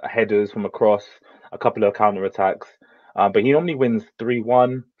conceded, headers from a cross, a couple of counter attacks. But he normally wins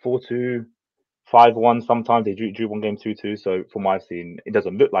 3-1, 4-2, 5-1. Sometimes they drew one game 2-2. So from what I've seen, it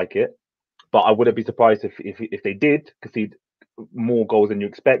doesn't look like it. But I wouldn't be surprised if they did concede more goals than you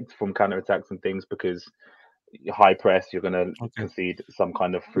expect from counter attacks and things, because high press, you're going to concede some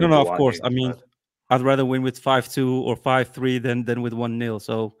kind of free no, of course. I mean, I'd rather win with 5-2 or 5-3 than with 1-0.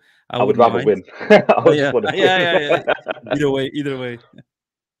 So I would rather win. Yeah. Either way.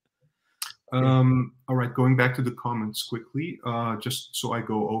 All right, going back to the comments quickly, just so I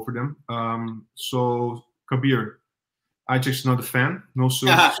go over them. So Kabir, Ajax is not a fan. No,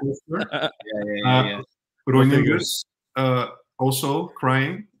 sir. Groningen, also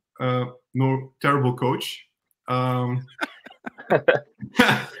crying. No, terrible coach. BRN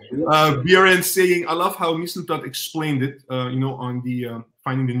saying, I love how Mislintat explained it, you know, on the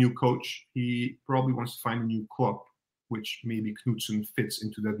finding the new coach. He probably wants to find a new club, which maybe Knutsen fits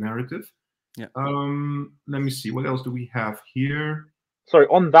into that narrative. Yeah. Let me see. What else do we have here? Sorry,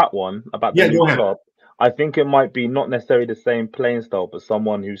 on that one about the new club, I think it might be not necessarily the same playing style, but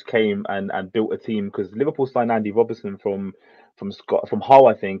someone who's came and built a team, because Liverpool signed Andy Robertson from Hull,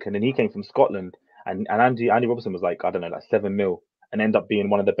 I think, and then he came from Scotland, and Andy Robertson was like, I don't know, like 7 mil, and ended up being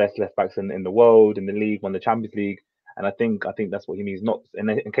one of the best left backs in the world, in the league, won the Champions League. And I think that's what he means. Not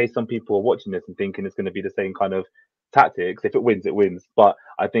in case some people are watching this and thinking it's going to be the same kind of tactics. If it wins, it wins. But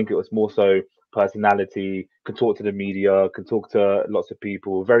I think it was more so personality, can talk to the media, can talk to lots of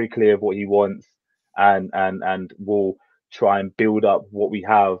people, very clear of what he wants, and will try and build up what we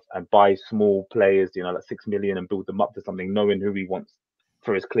have and buy small players, you know, like 6 million, and build them up to something, knowing who he wants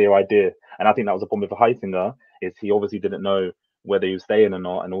for his clear idea. And I think that was the problem with Heitinga, is he obviously didn't know whether he was staying or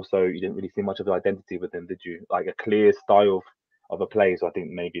not, and also you didn't really see much of the identity with him, did you? Like a clear style of a play. So I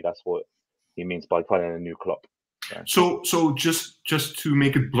think maybe that's what he means by finding a new club. So just to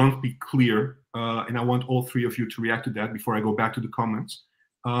make it bluntly clear, and I want all three of you to react to that before I go back to the comments.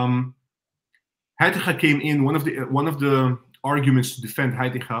 Heitinga came in. One of the arguments to defend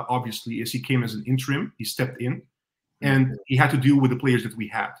Heitinga, obviously, is he came as an interim. He stepped in, and he had to deal with the players that we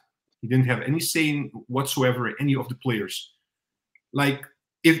had. He didn't have any say whatsoever in any of the players. Like,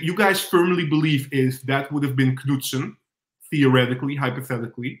 if you guys firmly believe if that would have been Knutsen, theoretically,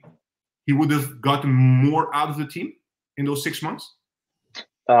 hypothetically, he would have gotten more out of the team in those 6 months?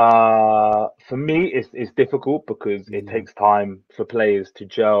 For me, it's difficult because it takes time for players to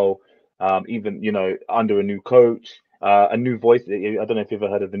gel. Even under a new coach, a new voice. I don't know if you've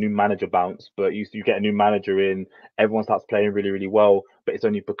ever heard of the new manager bounce, but you get a new manager in, everyone starts playing really, really well, but it's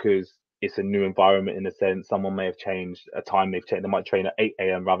only because it's a new environment in a sense. Someone may have changed a time they've changed. They might train at 8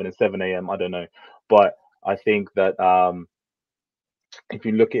 a.m. rather than 7 a.m. I don't know, but I think that if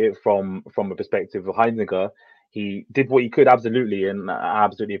you look at it from a perspective of Heitinga, he did what he could, absolutely, and I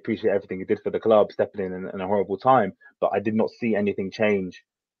absolutely appreciate everything he did for the club, stepping in a horrible time. But I did not see anything change,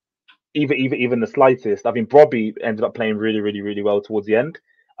 even the slightest. I mean, Brobby ended up playing really, really, really well towards the end.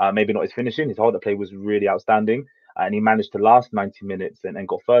 Maybe not his finishing, his hold-up play was really outstanding, and he managed to last 90 minutes and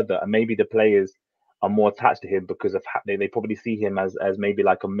got further. And maybe the players are more attached to him because of they probably see him as maybe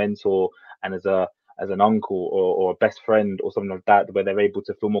like a mentor and as an uncle or a best friend or something like that, where they're able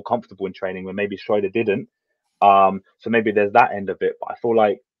to feel more comfortable in training, when maybe Schroeder didn't. So maybe there's that end of it, but I feel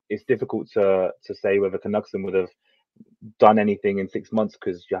like it's difficult to say whether Knutsen would have done anything in 6 months,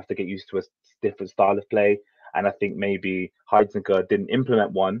 because you have to get used to a different style of play. And I think maybe Heitinga didn't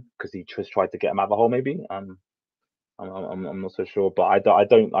implement one because he just tried to get him out of the hole. Maybe I'm not so sure, but I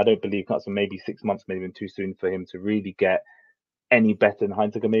don't believe Knutsen. Maybe 6 months, maybe been too soon for him to really get any better than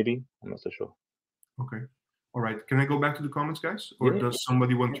Heitinga. Maybe I'm not so sure. Okay, all right. Can I go back to the comments, guys, or does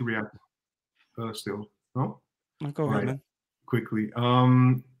somebody want to react? Still, no. Go ahead, man. Quickly.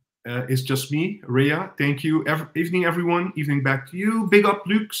 It's just me, Rhea. Thank you. Evening, everyone. Evening back to you. Big up,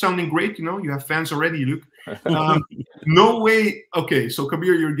 Luke. Sounding great. You have fans already, Luke. No way. Okay, so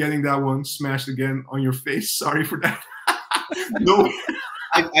Kabir, you're getting that one smashed again on your face. Sorry for that. No.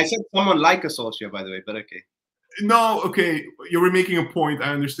 I said someone like a Solskjaer, by the way, but okay. No, okay. You were making a point.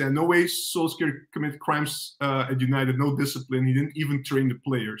 I understand. No way Solskjaer committed crimes at United. No discipline. He didn't even train the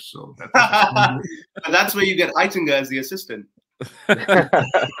players. So that's where you get Heitinga as the assistant.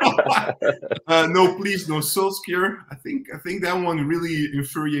 No, please, no Solskjaer. I think that one really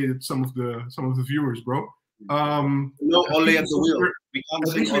infuriated some of the viewers, bro. No Ole at the wheel. We can't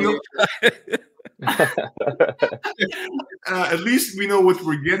sing Ole. At least we know what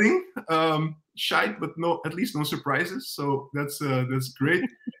we're getting. Shite, but at least no surprises. So that's great.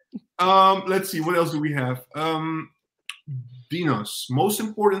 Let's see, what else do we have? Dinos, most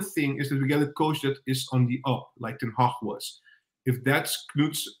important thing is that we get a coach that is on the up, like Ten Hag was. If that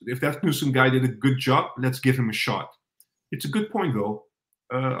Knutsen guy did a good job, let's give him a shot. It's a good point, though.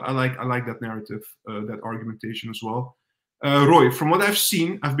 I like that narrative, that argumentation as well. Roy, from what I've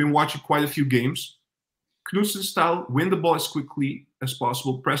seen, I've been watching quite a few games. Knutsen style: win the ball as quickly as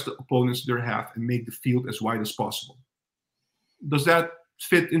possible, press the opponents to their half, and make the field as wide as possible. Does that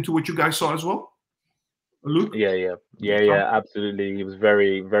fit into what you guys saw as well, Luke? Yeah, absolutely. He was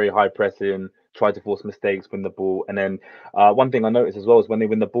very, very high pressing, tried to force mistakes, win the ball. And then one thing I noticed as well is when they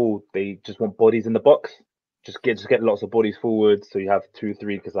win the ball, they just want bodies in the box. Just get lots of bodies forward. So you have 2,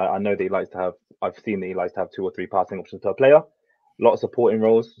 3, because I know that he likes to have, I've seen that he likes to have 2 or 3 passing options per player. A lot of supporting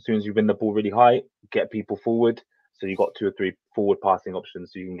roles. As soon as you win the ball really high, get people forward. So you got 2 or 3 forward passing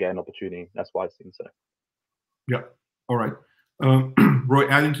options so you can get an opportunity. That's what I've seen. So yeah, all right. Roy,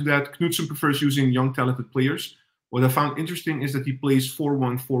 adding to that, Knutsen prefers using young, talented players. What I found interesting is that he plays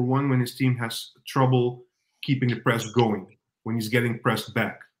 4-1-4-1 when his team has trouble keeping the press going, when he's getting pressed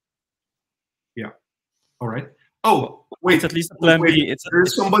back. Yeah. All right. Oh, wait. It's at least a plan B.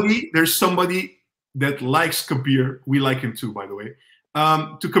 There's somebody that likes Kabir. We like him too, by the way.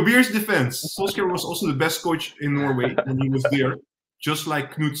 To Kabir's defense, Solskjaer was also the best coach in Norway when he was there, just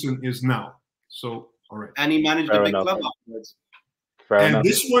like Knutsen is now. So, all right. And he managed a big club afterwards. And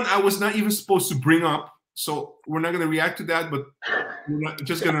this one I was not even supposed to bring up, so we're not going to react to that, but we're not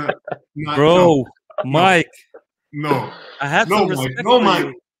just going to... Bro, Mike. No. I had no, some Mike. respect No, for Mike.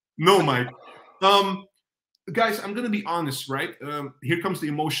 you. No, Mike. Guys, I'm going to be honest, right? Here comes the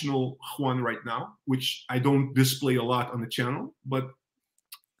emotional Juan right now, which I don't display a lot on the channel, but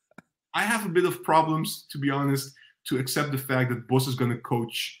I have a bit of problems, to be honest, to accept the fact that Bos is going to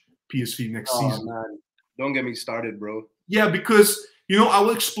coach PSV next season. Man. Don't get me started, bro. Yeah, because, I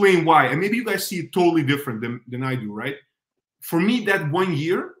will explain why. And maybe you guys see it totally different than I do, right? For me, that 1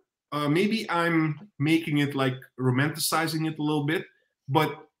 year, maybe I'm making it like romanticizing it a little bit,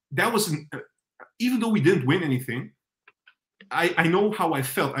 but that was, even though we didn't win anything, I know how I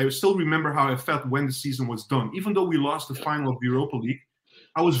felt. I still remember how I felt when the season was done. Even though we lost the final of the Europa League,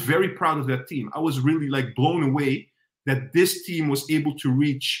 I was very proud of that team. I was really like blown away that this team was able to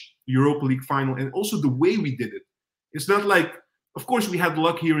reach the Europa League final, and also the way we did it. It's not like, of course, we had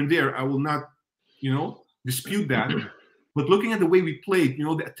luck here and there. I will not, dispute that. But looking at the way we played,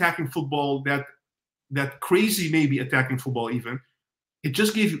 the attacking football, that crazy maybe attacking football even, it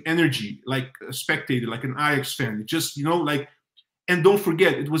just gave you energy, like a spectator, like an Ajax fan. It just, you know, like, and don't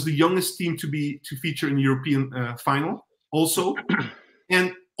forget, it was the youngest team to feature in the European final also,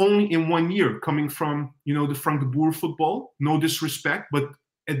 and only in 1 year, coming from, you know, the Frank de Boer football. No disrespect, but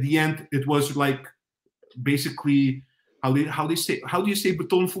at the end, it was like basically how do you say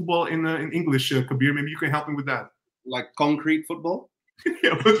beton football in English, Kabir? Maybe you can help me with that. Like concrete football.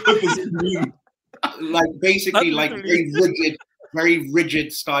 Yeah, what does it mean? Like basically like very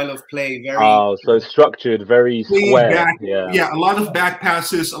rigid style of play. Very so structured, very square. Back, yeah, a lot of back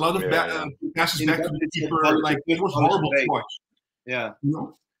passes, a lot of passes back to the keeper. Like it was horrible to watch. Yeah. You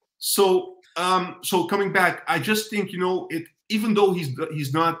know? So so coming back, I just think, you know, it, even though he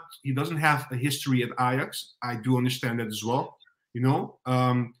doesn't have a history at Ajax, I do understand that as well. You know,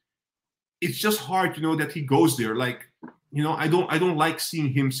 it's just hard, you know, that he goes there. Like, you know, I don't like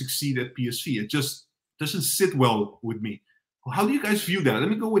seeing him succeed at PSV. It just doesn't sit well with me. How do you guys view that? Let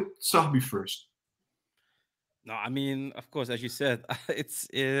me go with Sahbi first. No, I mean, of course, as you said, it's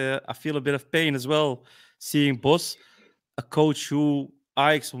I feel a bit of pain as well seeing Bos, a coach who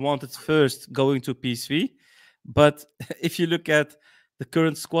Ajax wanted first, going to PSV. But if you look at the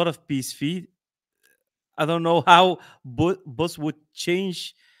current squad of PSV, I don't know how Bos would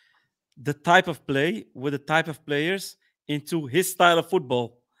change the type of play with the type of players into his style of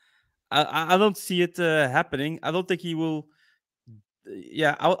football. I don't see it happening. I don't think he will.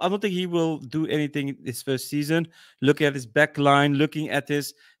 Yeah, I don't think he will do anything this first season. Look at his back line, looking at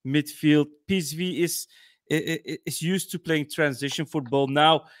his midfield. PSV is used to playing transition football.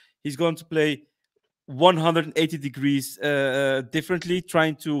 Now he's going to play 180 degrees differently,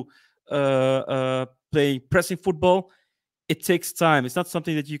 trying to play pressing football. It takes time. It's not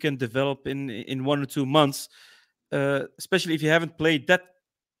something that you can develop in 1 or 2 months, especially if you haven't played that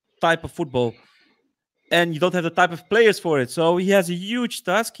type of football and you don't have the type of players for it. So he has a huge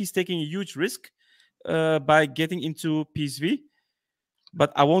task. He's taking a huge risk by getting into PSV.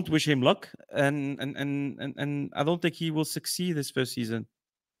 But I won't wish him luck, and I don't think he will succeed this first season.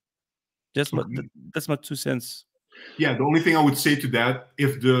 That's my 2 cents. Yeah, the only thing I would say to that,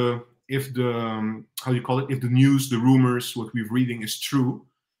 if the how do you call it? If the news, the rumors, what we're reading is true,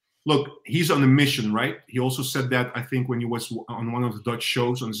 look, he's on a mission, right? He also said that, I think, when he was on one of the Dutch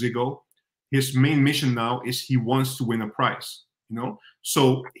shows on Ziggo. His main mission now is he wants to win a prize, you know?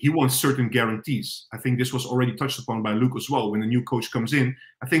 So he wants certain guarantees. I think this was already touched upon by Luke as well. When a new coach comes in,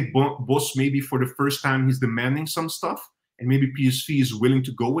 I think Bos, maybe for the first time, he's demanding some stuff, and maybe PSV is willing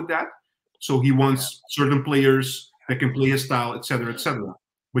to go with that. So he wants certain players that can play his style, etc., etc.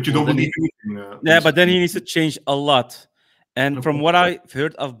 But you don't believe anything. Yeah, but then he needs to change a lot. And from what I've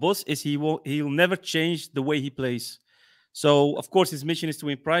heard of Bos, is he'll never change the way he plays. So of course his mission is to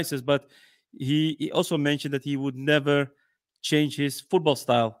win prizes, but he also mentioned that he would never change his football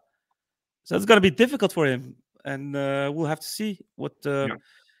style. So it's going to be difficult for him, and we'll have to see what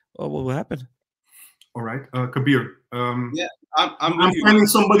will happen. All right, Kabir. Yeah, I'm finding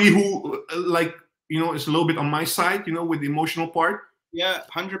somebody who, like, you know, is a little bit on my side, you know, with the emotional part. Yeah,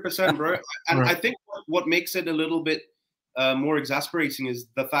 100%, bro. And Right. I think what makes it a little bit more exasperating is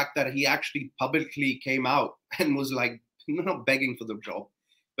the fact that he actually publicly came out and was like, not begging for the job,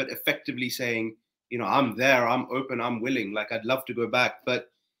 but effectively saying, you know, I'm there, I'm open, I'm willing, like I'd love to go back,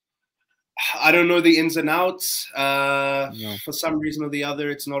 but I don't know the ins and outs. For some reason or the other,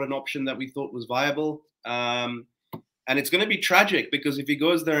 it's not an option that we thought was viable. And it's going to be tragic, because if he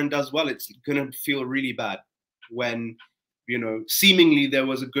goes there and does well, it's going to feel really bad when, you know, seemingly there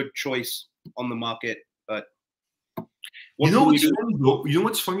was a good choice on the market. But you know what's funny though? You know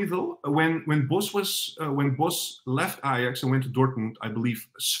what's funny though? When Bos left Ajax and went to Dortmund, I believe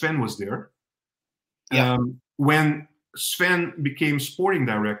Sven was there. Yeah. When Sven became sporting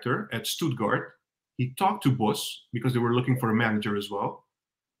director at Stuttgart, he talked to Bos because they were looking for a manager as well.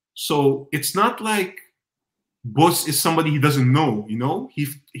 So it's not like Bos is somebody he doesn't know. You know,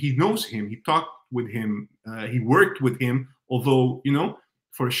 he knows him. He talked with him. He worked with him, although, you know,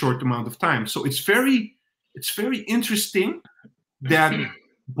 for a short amount of time. So it's very interesting that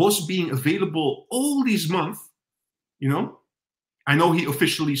Bos being available all these months, you know. I know Sven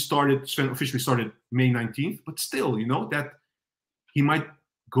officially started May 19th, but still, you know, that he might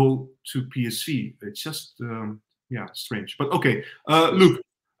go to PSV. It's just, strange. But okay, Luke,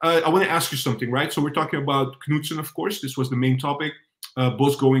 I want to ask you something, right? So we're talking about Knutsen, of course. This was the main topic.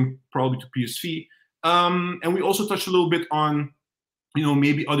 Bos going probably to PSV. And we also touched a little bit on, you know,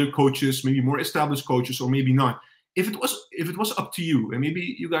 maybe other coaches, maybe more established coaches, or maybe not. If it was up to you, and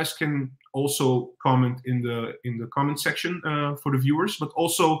maybe you guys can also comment in the comment section for the viewers, but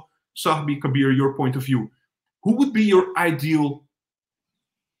also Sahbi Kabir, your point of view, who would be your ideal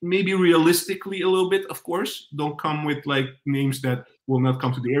maybe realistically a little bit, of course. Don't come with like names that will not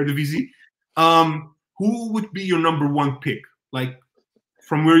come to the Eredivisie. Who would be your number one pick, like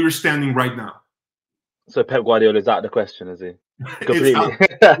from where you're standing right now? So Pep Guardiola is out of the question, is he? It's Completely.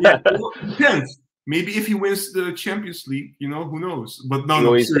 yeah, well, depends. Maybe if he wins the Champions League, who knows? But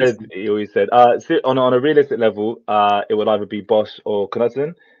no, seriously. He always said, on a realistic level, it would either be Bosch or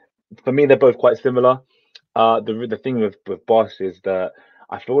Knutsen. For me, they're both quite similar. The thing with Bosch is that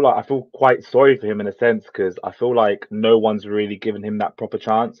I feel quite sorry for him in a sense, because I feel like no one's really given him that proper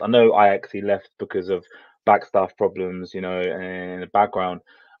chance. I know Ajax he left because of backstaff problems, in the background.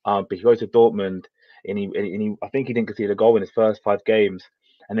 But he goes to Dortmund and he I think he didn't concede a goal in his first 5 games,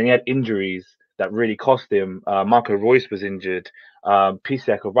 and then he had injuries that really cost him. Marco Reus was injured.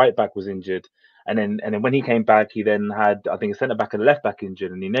 Pisek, a right back, was injured. And then when he came back, he then had, I think, a centre back and a left back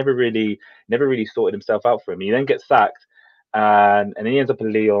injured, and he never really sorted himself out for him. He then gets sacked, and then he ends up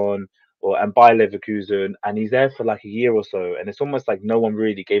in Lyon and by Leverkusen, and he's there for like a year or so. And it's almost like no one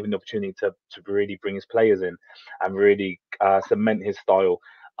really gave him the opportunity to really bring his players in and really cement his style.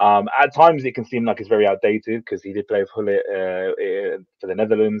 At times, it can seem like it's very outdated because he did play with Gullit for the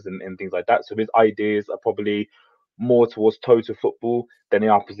Netherlands and things like that. So his ideas are probably more towards total football than they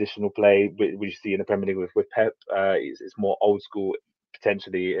are positional play, which you see in the Premier League with Pep. It's more old school,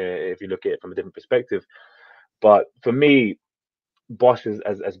 potentially, if you look at it from a different perspective. But for me, Bosch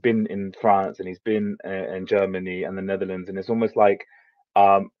has been in France, and he's been in Germany and the Netherlands, and it's almost like,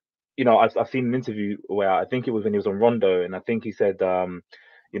 I've seen an interview where I think it was when he was on Rondo, and I think he said,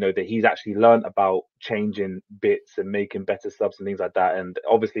 that he's actually learned about changing bits and making better subs and things like that, and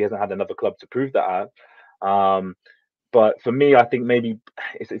obviously he hasn't had another club to prove that at. But for me, I think maybe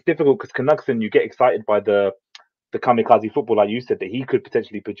it's difficult because Knutsen, you get excited by the kamikaze football, like you said, that he could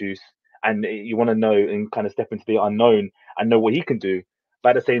potentially produce, and you want to know and kind of step into the unknown and know what he can do.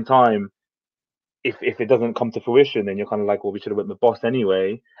 But at the same time, if it doesn't come to fruition, then you're kind of like, well, we should have went with Bosch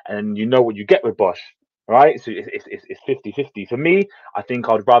anyway, and you know what you get with Bosch, right? So it's 50-50. For me, I think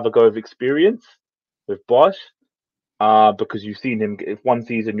I'd rather go with experience with Bosch, because you've seen him one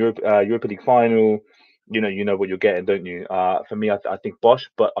season, Europa League final. You know what you're getting, don't you? For me, I think Bosch,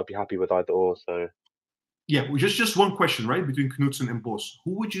 but I'd be happy with either or. So yeah, well, just one question, right? Between Knutsen and Bosch,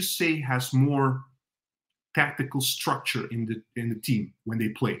 who would you say has more tactical structure in the team when they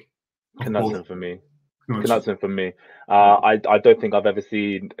play? Knutsen for me. Knutsen for me. I don't think I've ever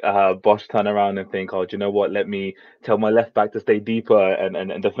seen Bosch turn around and think, oh, do you know what? Let me tell my left back to stay deeper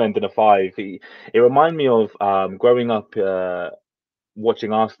and defend in a 5. It reminded me of growing up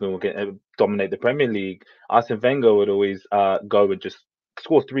watching Arsenal dominate the Premier League. Arsene Wenger would always go and just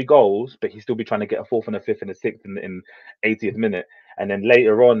score 3 goals, but he'd still be trying to get a 4th and a 5th and a 6th in 80th minute. And then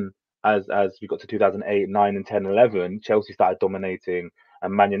later on, as we got to 2008, 9, and 10, 11, Chelsea started dominating,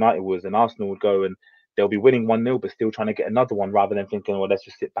 and Man United and Arsenal would go and they'll be winning 1-0, but still trying to get another one rather than thinking, well, let's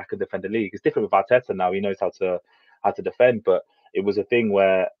just sit back and defend the league. It's different with Arteta now. He knows how to defend, but it was a thing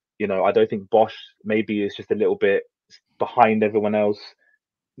where, I don't think Bosch maybe is just a little bit behind everyone else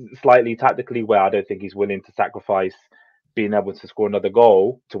slightly tactically, where I don't think he's willing to sacrifice being able to score another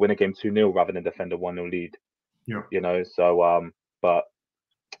goal to win a game 2-0 rather than defend a 1-0 lead. Yeah. So but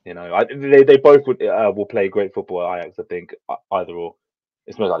they both will play great football at Ajax. I think either or.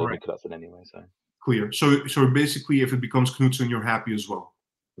 It's most likely Knutsen anyway. So clear. So basically, if it becomes Knutsen, you're happy as well.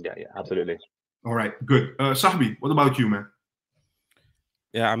 Yeah, absolutely. All right, good. Sahbi, what about you, man?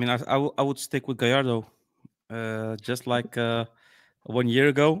 Yeah, I mean, I would stick with Gallardo, just like 1 year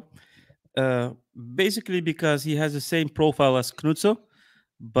ago. Basically because he has the same profile as Knutsen,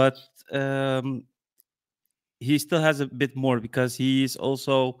 but he still has a bit more because he is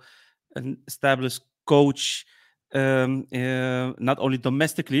also an established coach, not only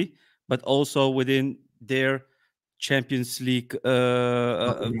domestically but also within their Champions League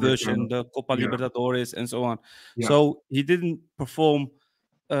version, the Copa Libertadores, and so on. Yeah. So he didn't perform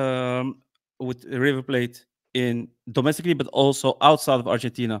with River Plate in domestically, but also outside of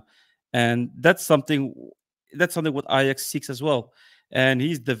Argentina, and that's something what Ajax seeks as well. And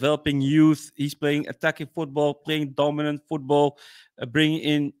he's developing youth. He's playing attacking football, playing dominant football, bringing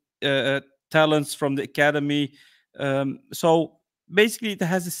in talents from the academy. So basically, it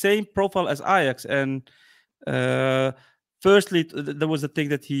has the same profile as Ajax. And firstly, there was the thing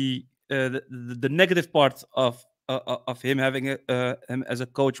that the negative part of him having him as a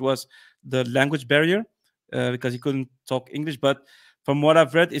coach was the language barrier, because he couldn't talk English. But from what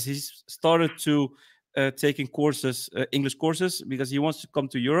I've read, is he's started to taking courses, English courses, because he wants to come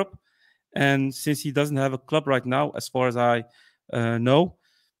to Europe. And since he doesn't have a club right now, as far as I know,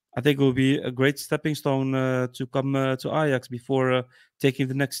 I think it will be a great stepping stone to come to Ajax before taking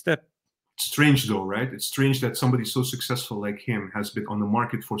the next step. Strange though, right? It's strange that somebody so successful like him has been on the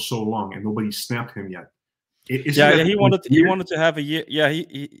market for so long and nobody snapped him yet. Yeah, he wanted to have a year. Yeah,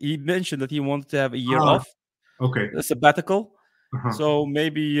 he mentioned that he wanted to have a year off. Okay. A sabbatical. So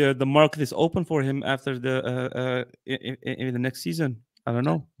maybe the market is open for him after the in the next season. I don't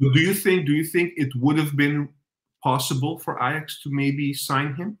know. Do you think it would have been possible for Ajax to maybe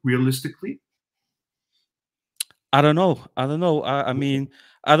sign him realistically? I don't know. I mean,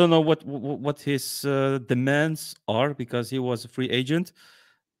 I don't know what his demands are because he was a free agent.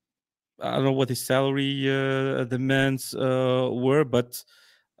 I don't know what his salary demands were, but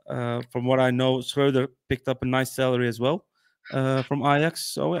from what I know, Schreuder picked up a nice salary as well from Ajax.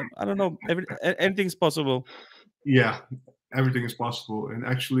 So I don't know. Anything's possible. Yeah, everything is possible. And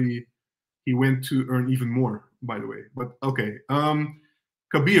actually, he went to earn even more, by the way. But okay,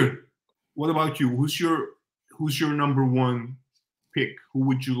 Kabir, what about you? Who's your number one pick? Who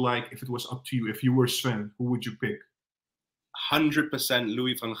would you like if it was up to you? If you were Sven, who would you pick? 100%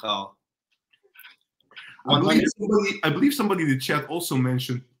 Louis van Gaal. I believe somebody in the chat also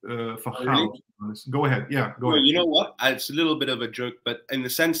mentioned Van Gaal. Really? Go ahead. Yeah, go ahead. You know what? It's a little bit of a joke, but in the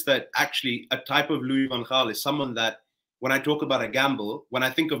sense that actually a type of Louis van Gaal is someone that when I talk about a gamble, when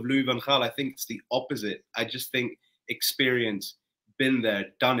I think of Louis van Gaal, I think it's the opposite. I just think experience, been there,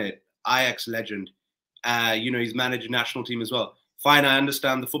 done it, Ajax legend. He's managed a national team as well. Fine, I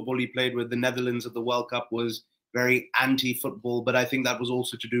understand the football he played with the Netherlands at the World Cup was very anti-football, but I think that was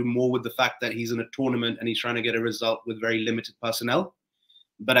also to do more with the fact that he's in a tournament and he's trying to get a result with very limited personnel.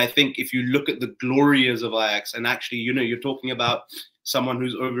 But I think if you look at the glory years of Ajax, and actually, you're talking about someone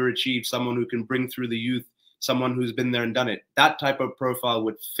who's overachieved, someone who can bring through the youth, someone who's been there and done it, that type of profile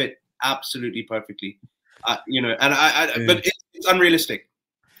would fit absolutely perfectly. But it's unrealistic.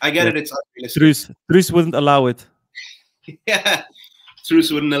 I get it, it's unrealistic. Truus wouldn't allow it. Yeah.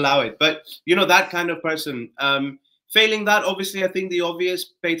 Truus wouldn't allow it. But, that kind of person. Failing that, obviously, I think the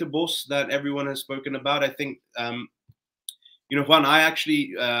obvious Peter Bos that everyone has spoken about. I think, Juan, I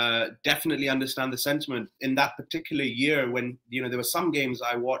actually definitely understand the sentiment in that particular year when, there were some games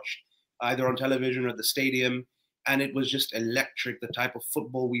I watched either on television or at the stadium, and it was just electric, the type of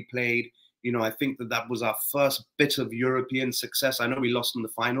football we played. I think that was our first bit of European success. I know we lost in the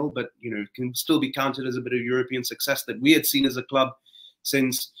final, but, it can still be counted as a bit of European success that we had seen as a club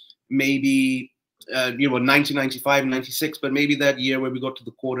since maybe 1995, 96, but maybe that year where we got to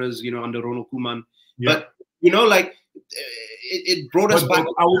the quarters, under Ronald Koeman. Yeah. But it brought us back.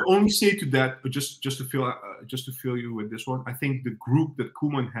 I would only say to that, just to fill you with this one. I think the group that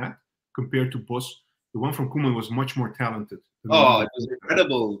Koeman had compared to Bos, the one from Koeman was much more talented. Oh, it was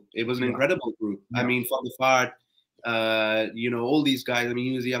incredible! It was an incredible group. Yeah. I mean, Van der Vaart, all these guys. I mean,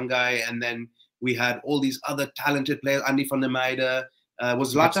 he was a young guy, and then we had all these other talented players. Andy van der Meijden.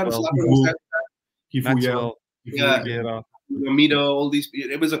 Was Zlatan? Maxwell. Yeah. Mido, all these.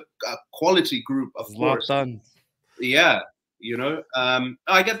 It was a quality group, of course. Yeah,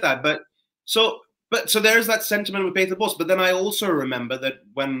 I get that, but so there's that sentiment with Peter Bos. But then I also remember that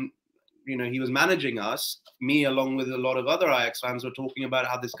when he was managing us, me along with a lot of other Ajax fans were talking about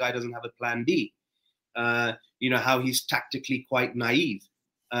how this guy doesn't have a plan B. How he's tactically quite naive.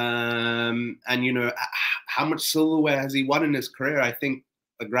 And how much silverware has he won in his career? I think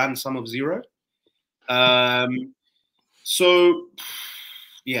a grand sum of 0. So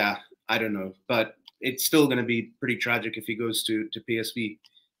yeah, I don't know, but it's still going to be pretty tragic if he goes to PSV.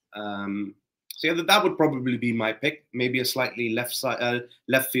 So yeah, that would probably be my pick. Maybe a slightly left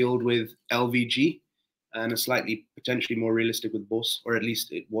field with LVG, and a slightly potentially more realistic with Bos, or at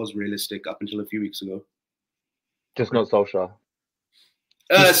least it was realistic up until a few weeks ago. Just not Solskjaer.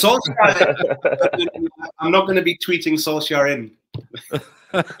 Solskjaer. I'm not going to be tweeting Solskjaer in.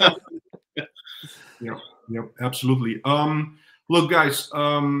 Yep, absolutely. Look, guys,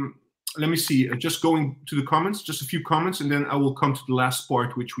 let me see. Just going to the comments, just a few comments, and then I will come to the last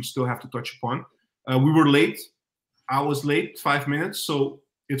part, which we still have to touch upon. We were late. I was late 5 minutes, so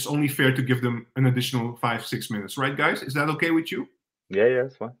it's only fair to give them an additional 5-6 minutes, right, guys? Is that okay with you? Yeah,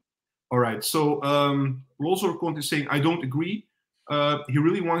 it's fine. All right. So Rolls Conte is saying, I don't agree. He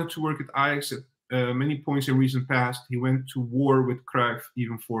really wanted to work at Ajax at many points in recent past. He went to war with Cruyff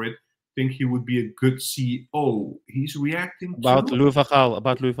even for it. Think he would be a good CEO. He's reacting about Louis van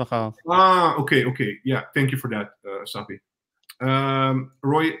Gaal. Ah, okay. Yeah, thank you for that, Sahbi.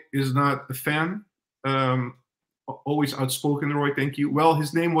 Roy is not a fan. Always outspoken, Roy. Thank you. Well,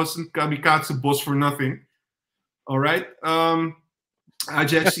 his name wasn't Kamikaze Bos for nothing. All right.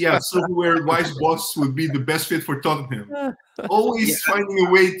 Ajax, yeah, silverware wise boss would be the best fit for Tottenham. Always finding a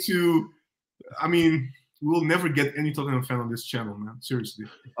way to. I mean, we'll never get any Tottenham fan on this channel, man. Seriously.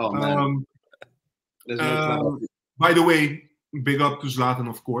 Oh man. There's no by the way, big up to Zlatan,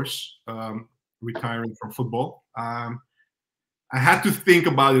 of course, retiring from football. I had to think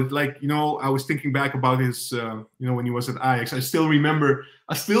about it. Like, you know, I was thinking back about his, you know, when he was at Ajax. I still remember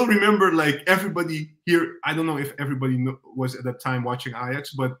like everybody here. I don't know if everybody was at that time watching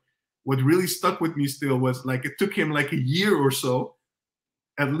Ajax, but what really stuck with me still was like it took him like a year or so,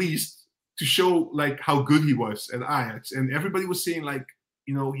 at least, to show like how good he was at Ajax. And everybody was saying like,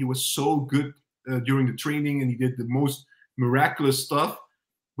 you know, he was so good during the training and he did the most miraculous stuff,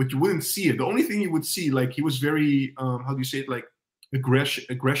 but you wouldn't see it. The only thing you would see, like, he was very, how do you say it, like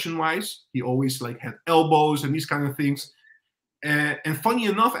aggression wise. He always like had elbows and these kind of things. And funny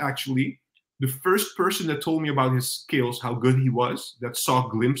enough, actually, the first person that told me about his skills, how good he was, that saw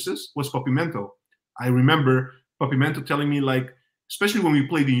glimpses, was Papimento. I remember Papimento telling me, like, especially when we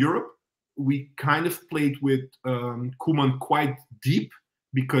played in Europe, we kind of played with Koeman quite deep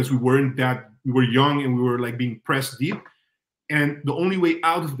because we were young and we were like being pressed deep. And the only way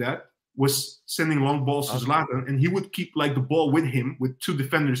out of that was sending long balls to Zlatan, and he would keep like the ball with him with two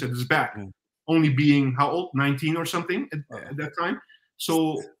defenders at his back, only being how old, 19 or something at that time.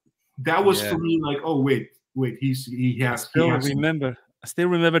 So that was for me like, oh wait, he has. I still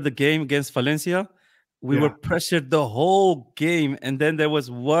remember the game against Valencia. We were pressured the whole game, and then there was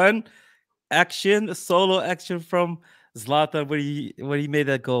one action, a solo action from Zlatan where he made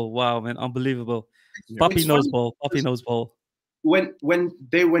that goal. Wow, man, unbelievable. Puppy knows ball. When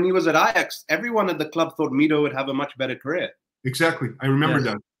he was at Ajax, everyone at the club thought Mido would have a much better career. Exactly, I remember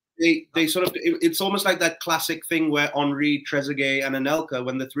that. They sort of, it's almost like that classic thing where Henry, Trezeguet, and Anelka,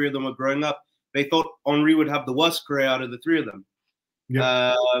 when the three of them were growing up, they thought Henry would have the worst career out of the three of them.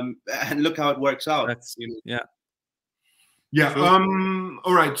 Yeah. And look how it works out.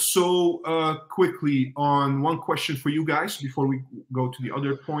 All right. So quickly on one question for you guys before we go to the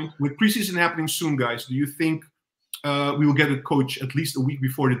other point. With preseason happening soon, guys, do you think we will get a coach at least a week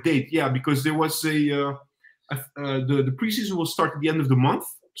before the date? Yeah, because there was the preseason will start at the end of the month,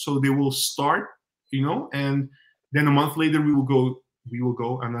 so they will start, you know, and then a month later we will go.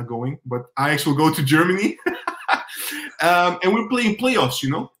 I'm not going, but Ajax will go to Germany, and we're playing playoffs, you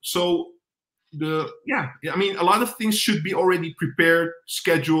know. So I mean, a lot of things should be already prepared,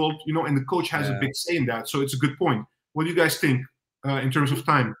 scheduled, you know, and the coach has a big say in that. So it's a good point. What do you guys think in terms of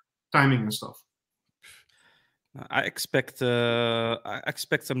timing and stuff? I expect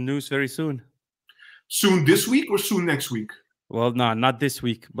some news very soon. Soon this week or soon next week? Well, no, not this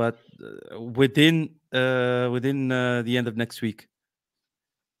week, but within the end of next week.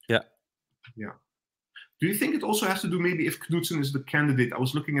 Yeah. Do you think it also has to do maybe if Knutsen is the candidate? I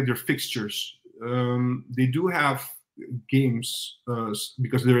was looking at their fixtures. They do have games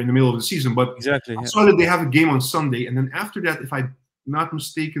because they're in the middle of the season, but exactly. I saw that they have a game on Sunday, and then after that, if I'm not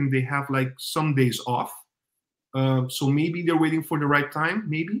mistaken, they have like some days off. So maybe they're waiting for the right time.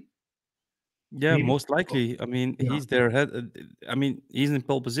 Maybe. Yeah, maybe. Most likely. I mean, he's their head. I mean, he's in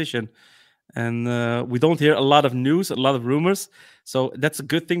pole position, and we don't hear a lot of news, a lot of rumors. So that's a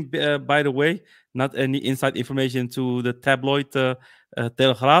good thing. By the way, not any inside information to the tabloid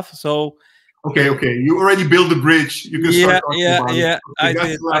Telegraaf. So. Okay. You already built the bridge. You can start talking about it. Okay, I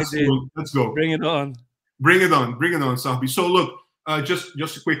did. Let's go. Bring it on, Sahbi. So look, just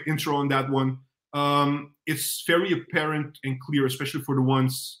a quick intro on that one. It's very apparent and clear, especially for the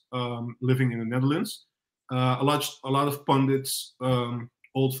ones living in the Netherlands. A lot of pundits,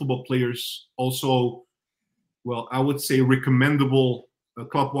 old football players, also, well, I would say recommendable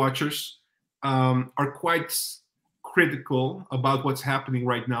club watchers, are quite critical about what's happening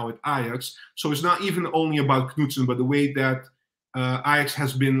right now at Ajax. So it's not even only about Knutsen, but the way that Ajax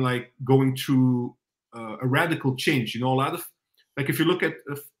has been like going through a radical change. You know, a lot of, like, if you look at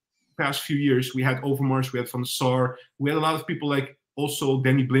the past few years, we had Overmars, we had Van Sar, we had a lot of people, like also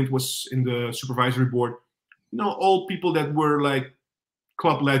Danny Blind was in the supervisory board. You know, all people that were like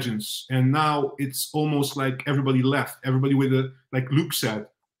club legends, and now it's almost like everybody left. Everybody with a, like Luke said,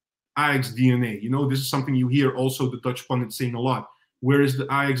 Ajax DNA. You know, this is something you hear also the Dutch pundits saying a lot. Where is the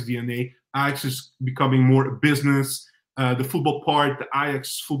Ajax DNA? Ajax is becoming more a business. The football part, the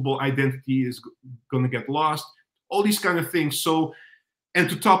Ajax football identity is going to get lost. All these kind of things. So, and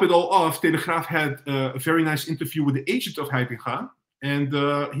to top it all off, Telegraaf had a very nice interview with the agent of Heitinga, and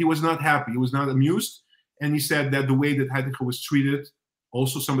he was not happy. He was not amused. And he said that the way that Heitinga was treated,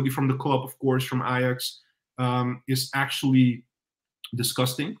 also somebody from the club, of course, from Ajax, is actually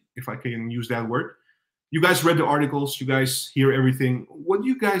disgusting, if I can use that word. you guys read the articles, you guys hear everything. What do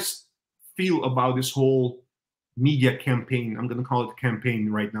you guys feel about this whole media campaign? I'm going to call it a campaign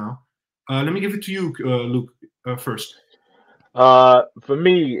right now. Let me give it to you, Luke, first. For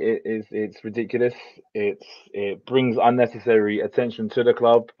me, it's ridiculous. It brings unnecessary attention to the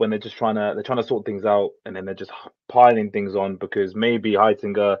club when they're trying to sort things out, and then they're just piling things on because maybe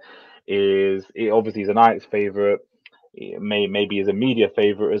heitinga obviously is an Ajax favorite, maybe is a media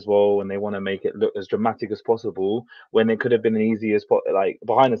favorite as well, and they want to make it look as dramatic as possible when it could have been an easier spot. Like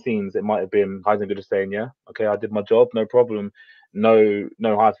behind the scenes, it might have been heitinga just saying, "Yeah, okay, I did my job, no problem." No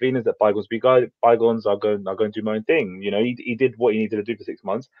hard feelings, that bygones be bygones. I'll go and do my own thing. You know, he did what he needed to do for 6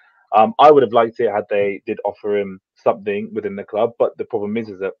 months. I would have liked it had they did offer him something within the club, but the problem is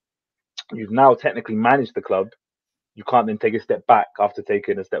that you've now technically managed the club. You can't then take a step back after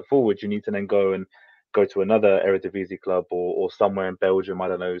taking a step forward. You need to then go to another Eredivisie club or somewhere in Belgium. I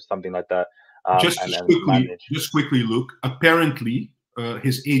don't know, something like that. Just quickly, Luke. Apparently,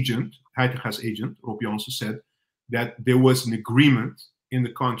 his agent, Heitinga's agent, Rob Jansen, said that there was an agreement in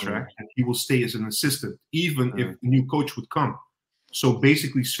the contract that he will stay as an assistant, even if a new coach would come. So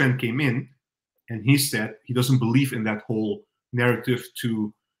basically, Sven came in and he said he doesn't believe in that whole narrative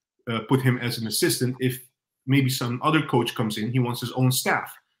to put him as an assistant. If maybe some other coach comes in, he wants his own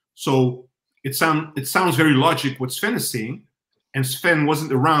staff. So it sounds very logic what Sven is saying, and Sven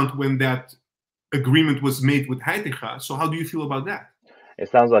wasn't around when that agreement was made with Heitinga. So how do you feel about that? It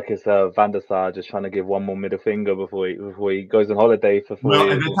sounds like it's Van der Sar just trying to give one more middle finger before he goes on holiday for 4 years.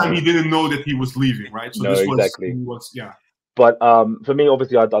 Well, at that time he didn't know that he was leaving, right? So no, this exactly. Yeah. But for me,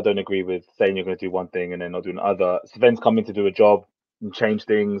 obviously, I don't agree with saying you're going to do one thing and then not doing another. Sven's coming to do a job and change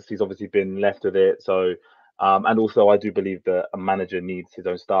things. He's obviously been left with it. So, and also I do believe that a manager needs his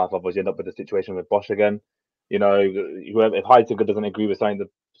own staff. Otherwise, you end up with a situation with Bosch again. You know, if Heitinga doesn't agree with something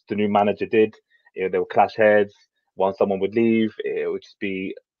that the new manager did, they will clash heads. Once someone would leave, it would just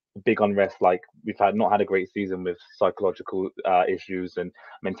be big unrest. Like we've not had a great season with psychological issues and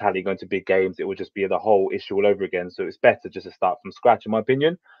mentality going to big games. It would just be the whole issue all over again. So it's better just to start from scratch, in my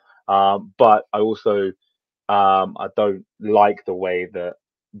opinion. But I also I don't like the way that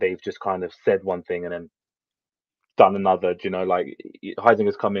they've just kind of said one thing and then done another. You know, like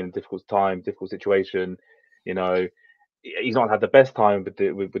Heitinga's come in a difficult time, difficult situation. You know, he's not had the best time with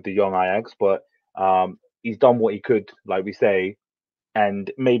the young Ajax, but he's done what he could, like we say,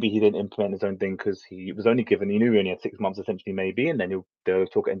 and maybe he didn't implement his own thing because he was only given, he knew he only had 6 months essentially, maybe, and then they'll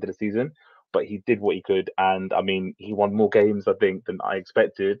talk at the end of the season. But he did what he could, and I mean, he won more games, I think, than I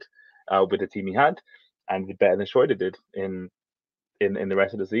expected with the team he had, and did better than Schroeder did in the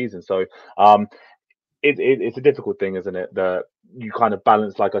rest of the season. So it's a difficult thing, isn't it? That you kind of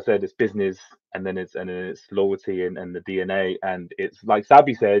balance, like I said, it's business and then it's loyalty and the DNA, and it's like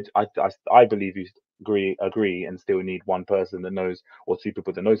Sahbi said. I believe you agree and still need one person that knows, or two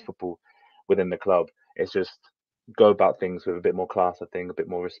people that knows football within the club. It's just go about things with a bit more class, I think, a bit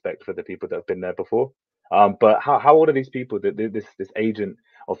more respect for the people that have been there before. But how old are these people? This agent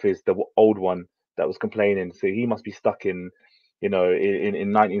of his, the old one that was complaining, so he must be stuck in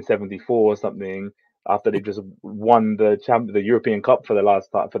 1974 or something, after they just won the European Cup for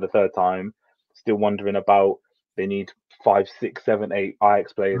the third time, still wondering about they need 5, 6, 7, 8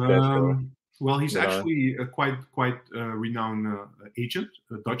 Ajax players there still. Well, he's actually a quite renowned agent,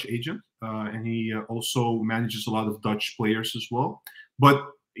 a Dutch agent, and he also manages a lot of Dutch players as well. But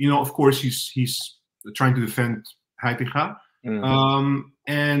of course, he's trying to defend Heitinga.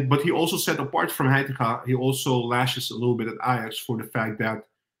 But he also said, apart from Heitinga, he also lashes a little bit at Ajax for the fact that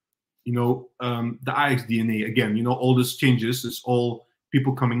the Ajax DNA again. All this changes. It's all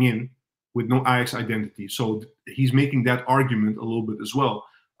people coming in with no Ajax identity. So he's making that argument a little bit as well.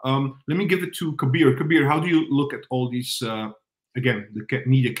 Let me give it to Kabir. Kabir, how do you look at all these, again, the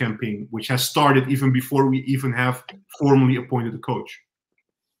media campaign, which has started even before we even have formally appointed a coach?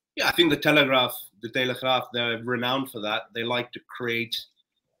 Yeah, I think the Telegraph, they're renowned for that. They like to create,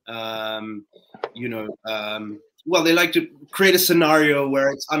 they like to create a scenario where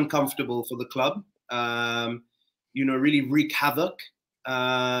it's uncomfortable for the club, really wreak havoc.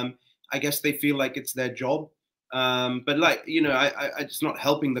 I guess they feel like it's their job. But it's not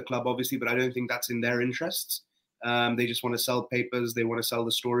helping the club, obviously, but I don't think that's in their interests. They just want to sell papers. They want to sell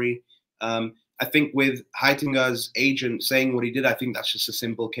the story. I think with Heitinga's agent saying what he did, I think that's just a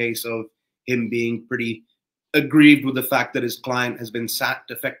simple case of him being pretty aggrieved with the fact that his client has been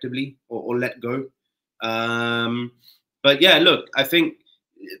sacked effectively or let go. But yeah, look, I think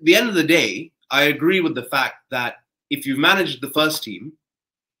at the end of the day, I agree with the fact that if you've managed the first team,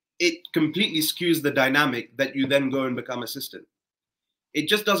 it completely skews the dynamic that you then go and become assistant. It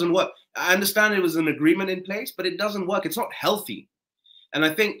just doesn't work. I understand it was an agreement in place, but it doesn't work. It's not healthy. And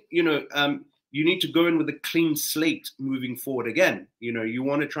I think, you need to go in with a clean slate moving forward again. You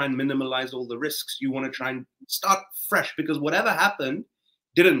want to try and minimize all the risks. You want to try and start fresh, because whatever happened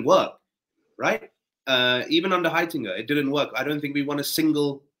didn't work, right? Even under Heitinga, it didn't work. I don't think we won a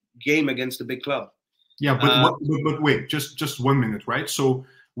single game against a big club. Yeah, but wait, just 1 minute, right? So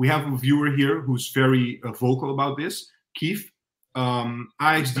we have a viewer here who's very vocal about this. Keith,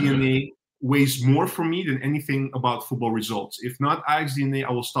 Ajax DNA weighs more for me than anything about football results. If not Ajax DNA,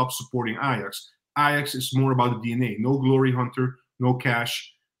 I will stop supporting Ajax. Ajax is more about the DNA. No glory hunter, no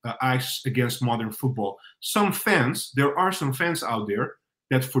cash. Ajax against modern football. There are some fans out there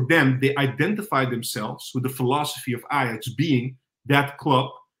that for them, they identify themselves with the philosophy of Ajax being that club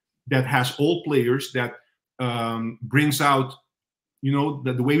that has all players, that brings out,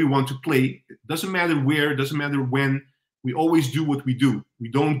 the way we want to play. It doesn't matter where, doesn't matter when. We always do what we do. We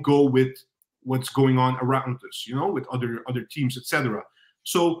don't go with what's going on around us, with other teams, etc.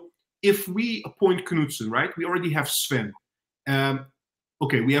 So if we appoint Knutsen, right, we already have Sven.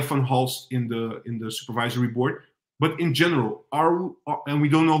 Okay, we have Van Halst in the supervisory board, but in general, and we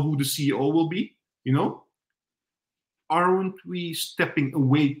don't know who the CEO will be, aren't we stepping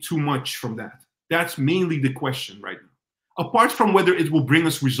away too much from that? That's mainly the question right now. Apart from whether it will bring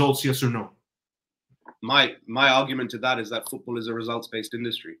us results, yes or no. My argument to that is that football is a results-based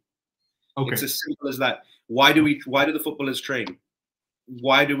industry. Okay. It's as simple as that. Why do the footballers train?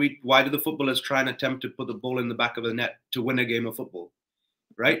 Why do the footballers try and attempt to put the ball in the back of the net to win a game of football?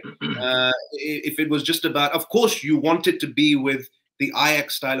 Right? If it was just about, of course, you want it to be with the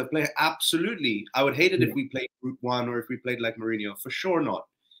Ajax style of play. Absolutely. I would hate it if we played Group 1 or if we played like Mourinho. For sure not.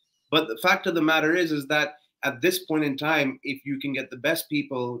 But the fact of the matter is that at this point in time, if you can get the best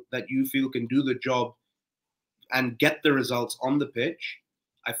people that you feel can do the job and get the results on the pitch,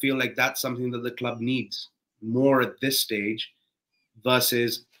 I feel like that's something that the club needs more at this stage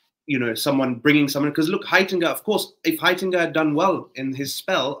versus, someone bringing someone. Because look, Heitinga, of course, if Heitinga had done well in his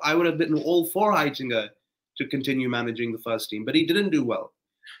spell, I would have been all for Heitinga to continue managing the first team, but he didn't do well.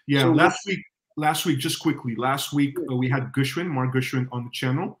 Yeah, so last week, just quickly, we had Mark Gushwin on the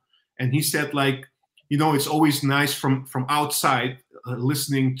channel, and he said, it's always nice from outside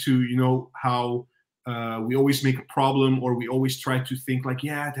listening to, how we always make a problem, or we always try to think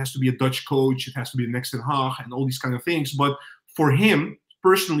it has to be a Dutch coach, it has to be the next Ten Hag, and all these kind of things. But for him,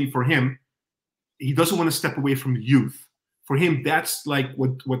 personally, he doesn't want to step away from the youth. For him, that's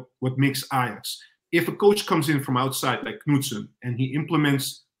what makes Ajax. If a coach comes in from outside, like Knutsen, and he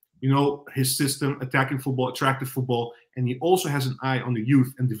implements, his system, attacking football, attractive football, and he also has an eye on the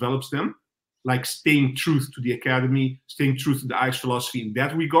youth and develops them, staying true to the academy, staying true to the Ajax philosophy in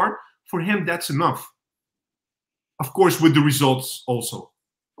that regard, for him, that's enough. Of course, with the results also.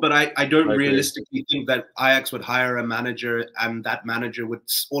 But I don't realistically think that Ajax would hire a manager and that manager would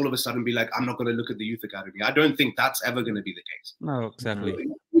all of a sudden be like, I'm not going to look at the youth academy. I don't think that's ever going to be the case. No, exactly.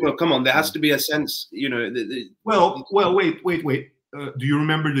 Come on, there has to be a sense, Well, wait. Do you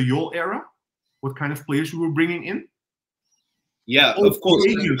remember the Yol era? What kind of players we were bringing in? Yeah, of course.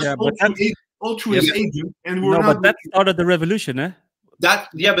 All through his agent. And but that started the revolution, eh? But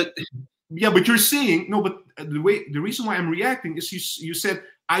you're saying but the reason why I'm reacting is you said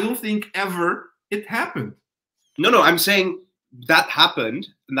I don't think ever it happened. No, I'm saying that happened,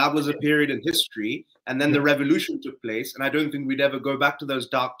 and that was a period in history, and then the revolution took place, and I don't think we'd ever go back to those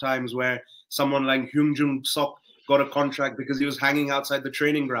dark times where someone like Hyung Jung Sok got a contract because he was hanging outside the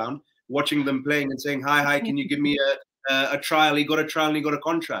training ground watching them playing and saying, hi, can you give me a trial? He got a trial and he got a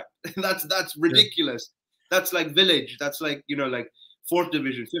contract. That's ridiculous. That's like village. That's like 4th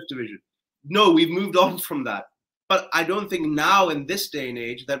division, 5th division. No, we've moved on from that. But I don't think now in this day and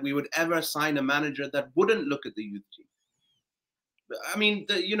age that we would ever sign a manager that wouldn't look at the youth team. I mean,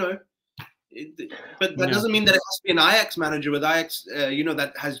 but that doesn't mean that it has to be an Ajax manager with Ajax,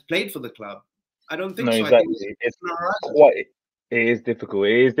 that has played for the club. I don't think so. Exactly. It is difficult.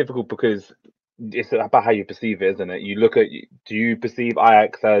 It is difficult because it's about how you perceive it, isn't it? You look at, do you perceive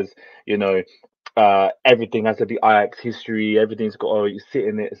Ajax as, everything has to be Ajax history, everything's got to sit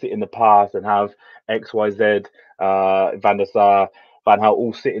in the past and have X, Y, Z, Van der Sar, Van Gaal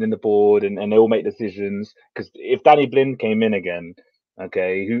all sitting in the board and they all make decisions. Because if Danny Blind came in again,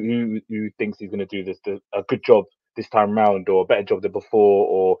 okay, who thinks he's going to do a good job this time round, or a better job than before,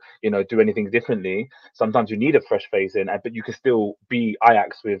 or do anything differently? Sometimes you need a fresh face in, but you can still be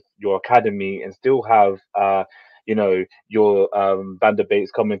Ajax with your academy and still have your Van der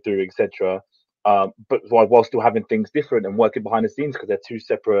Beeks coming through, etc. But while still having things different and working behind the scenes, because they're two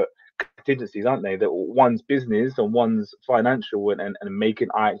separate contingencies, aren't they? That one's business and one's financial and making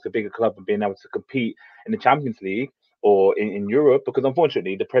Ajax a bigger club and being able to compete in the Champions League or in Europe, because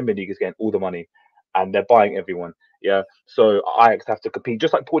unfortunately the Premier League is getting all the money and they're buying everyone. Yeah, so Ajax have to compete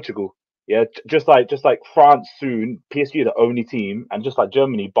just like Portugal. Yeah, just like France soon. PSG are the only team, and just like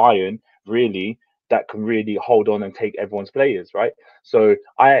Germany, Bayern really that can really hold on and take everyone's players, right? So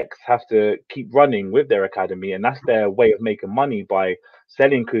Ajax have to keep running with their academy, and that's their way of making money by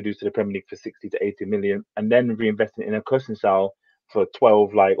selling Kudus to the Premier League for 60 to 80 million, and then reinvesting in a Kuznetsov for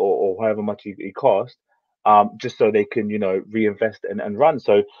 12, like or however much he cost, just so they can reinvest and run.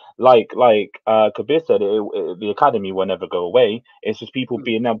 So like Kabir said, the academy will never go away. It's just people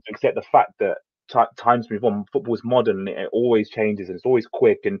being able to accept the fact that times move on. Football is modern, and it always changes, and it's always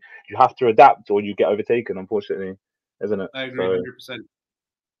quick, and you have to adapt or you get overtaken, unfortunately, isn't it? I agree 100%.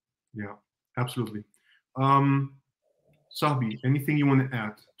 Yeah, absolutely. Sahbi, anything you want to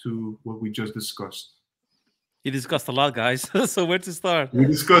add to what we just discussed? You discussed a lot, guys. So where to start? We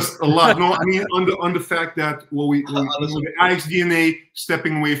discussed a lot. No, I mean on the fact that the Ajax DNA,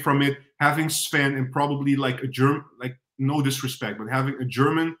 stepping away from it, having Sven and probably like a German, like no disrespect, but having a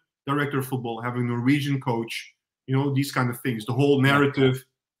German director of football, having a Norwegian coach, these kind of things, the whole narrative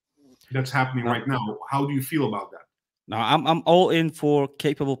that's happening right now. How do you feel about that? Now, I'm all in for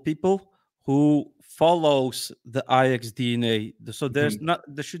capable people who follows the Ajax DNA. So there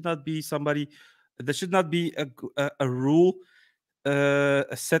should not be somebody. There should not be a rule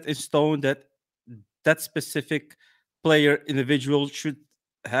set in stone that specific player individual should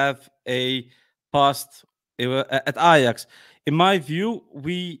have a past at Ajax. In my view,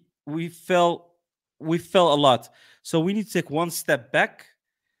 we fell a lot. So we need to take one step back,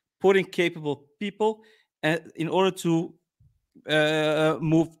 put in capable people, in order to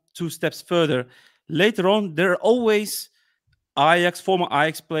move 2 steps further. Later on, there are always former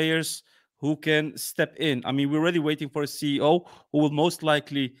Ajax players who can step in. I mean, we're already waiting for a CEO who will most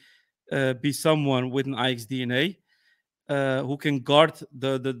likely be someone with an Ajax DNA, who can guard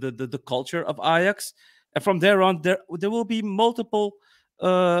the culture of Ajax. And from there on, there will be multiple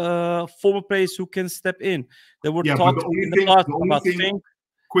former players who can step in. There were talks in the past about Fink.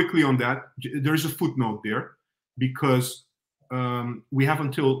 Quickly on that, there's a footnote there, because we have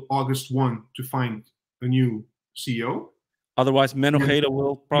until August 1 to find a new CEO. Otherwise, Menogeda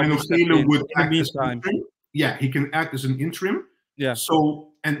will probably step in the meantime. Yeah, he can act as an interim. Yeah.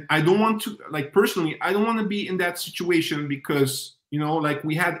 So, and I don't want to, personally, I don't want to be in that situation, because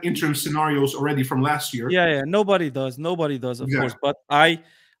we had interim scenarios already from last year. Yeah. Nobody does, of course. But I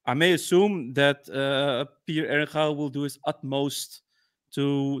may assume that Pierre Erga will do his utmost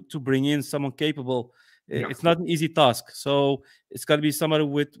to bring in someone capable. Yeah. It's not an easy task, so it's got to be somebody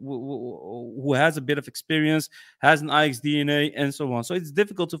who has a bit of experience, has an Ajax DNA, and so on. So it's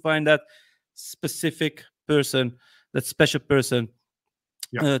difficult to find that specific person, that special person,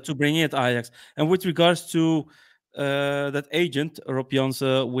 to bring in at Ajax. And with regards to that agent, Rob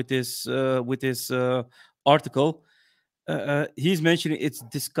Jansen, with his article, he's mentioning it's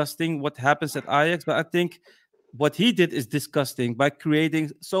disgusting what happens at Ajax, but I think what he did is disgusting by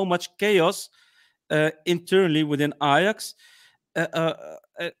creating so much chaos internally within Ajax,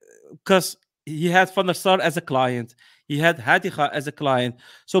 because he had Van der Sar as a client, he had Heitinga as a client.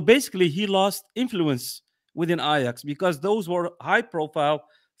 So basically, he lost influence within Ajax, because those were high-profile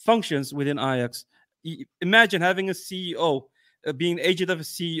functions within Ajax. Imagine having a CEO, being an agent of a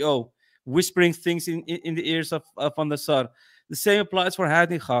CEO, whispering things in the ears of Van der Sar. The same applies for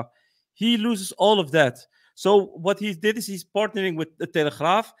Heitinga. He loses all of that. So what he did is he's partnering with the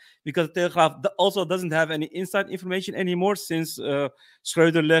Telegraaf, because the Telegraaf also doesn't have any inside information anymore since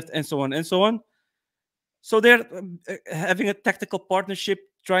Schreuder left, and so on and so on. So they're having a tactical partnership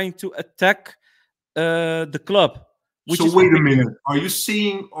trying to attack the club. So wait a minute. Are you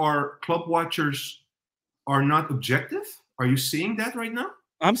saying our club watchers are not objective? Are you saying that right now?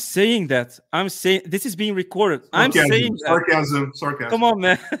 I'm saying that. I'm saying this is being recorded. Sarcasm, I'm saying sarcasm. Come on,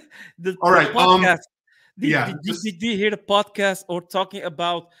 man. All right. Podcast. Did you hear the podcast or talking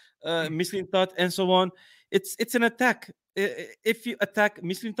about Mislintat and so on? It's an attack. If you attack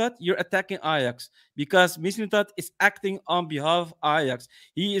Mislintat, you're attacking Ajax, because Mislintat is acting on behalf of Ajax.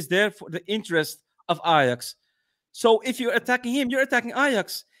 He is there for the interest of Ajax. So if you're attacking him, you're attacking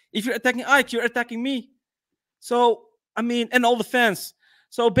Ajax. If you're attacking Ajax, you're attacking me. So I mean, and all the fans.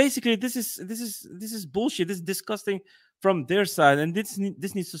 So basically, this is bullshit. This is disgusting from their side, and this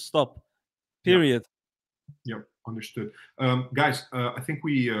needs to stop. Period. Yeah, understood. Guys, I think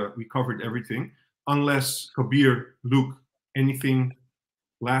we covered everything. Unless Kabir, Luke, anything,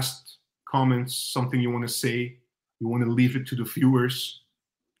 last comments, something you want to say, you want to leave it to the viewers.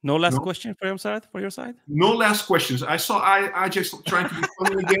 No last No? question for your side. No last questions. I saw Ajax trying to be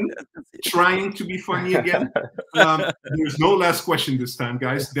funny again. Trying to be funny again. There's no last question this time,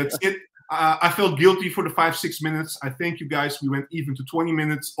 guys. That's it. I felt guilty for the 5-6 minutes. I thank you guys. We went even to 20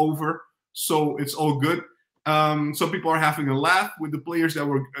 minutes over, so it's all good. Some people are having a laugh with the players that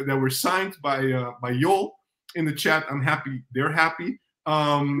were signed by Joel in the chat. I'm happy. They're happy.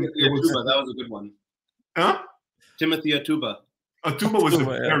 That was a good one. Huh? Timothy Atuba. Atuba was a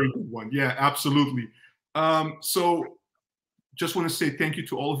very good one. Yeah, absolutely. So just want to say thank you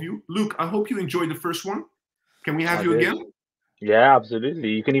to all of you. Luke, I hope you enjoyed the first one. Can we have you again? Yeah, absolutely.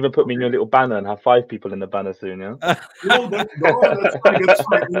 You can even put me in your little banner and have 5 people in the banner soon, yeah? No, that's fine. That's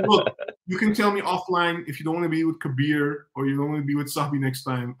fine. And look, you can tell me offline if you don't want to be with Kabir or you don't want to be with Sahbi next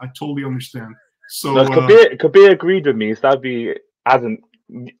time. I totally understand. So no, Kabir agreed with me. Sahbi hasn't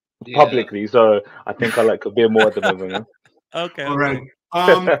publicly, so I think I like Kabir more at the moment. Yeah? Okay. All right.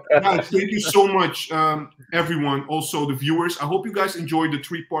 Guys, thank you so much, everyone. Also, the viewers. I hope you guys enjoyed the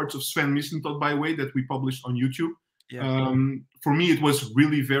 3 parts of Sven Mislintat, by the way, that we published on YouTube. Yeah. For me, it was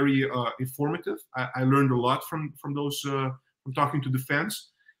really very informative. I learned a lot from those from talking to the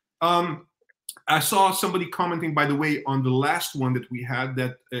fans. I saw somebody commenting, by the way, on the last one that we had,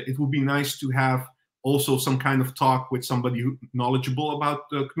 that it would be nice to have also some kind of talk with somebody knowledgeable about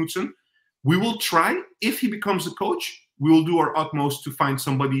Knutsen. We will try. If he becomes a coach, we will do our utmost to find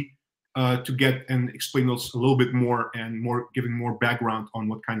somebody to get and explain us a little bit more and giving more background on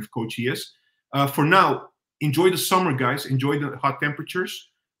what kind of coach he is. For now, enjoy the summer, guys. Enjoy the hot temperatures.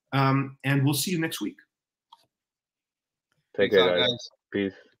 And we'll see you next week. Take care, guys.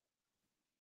 Peace.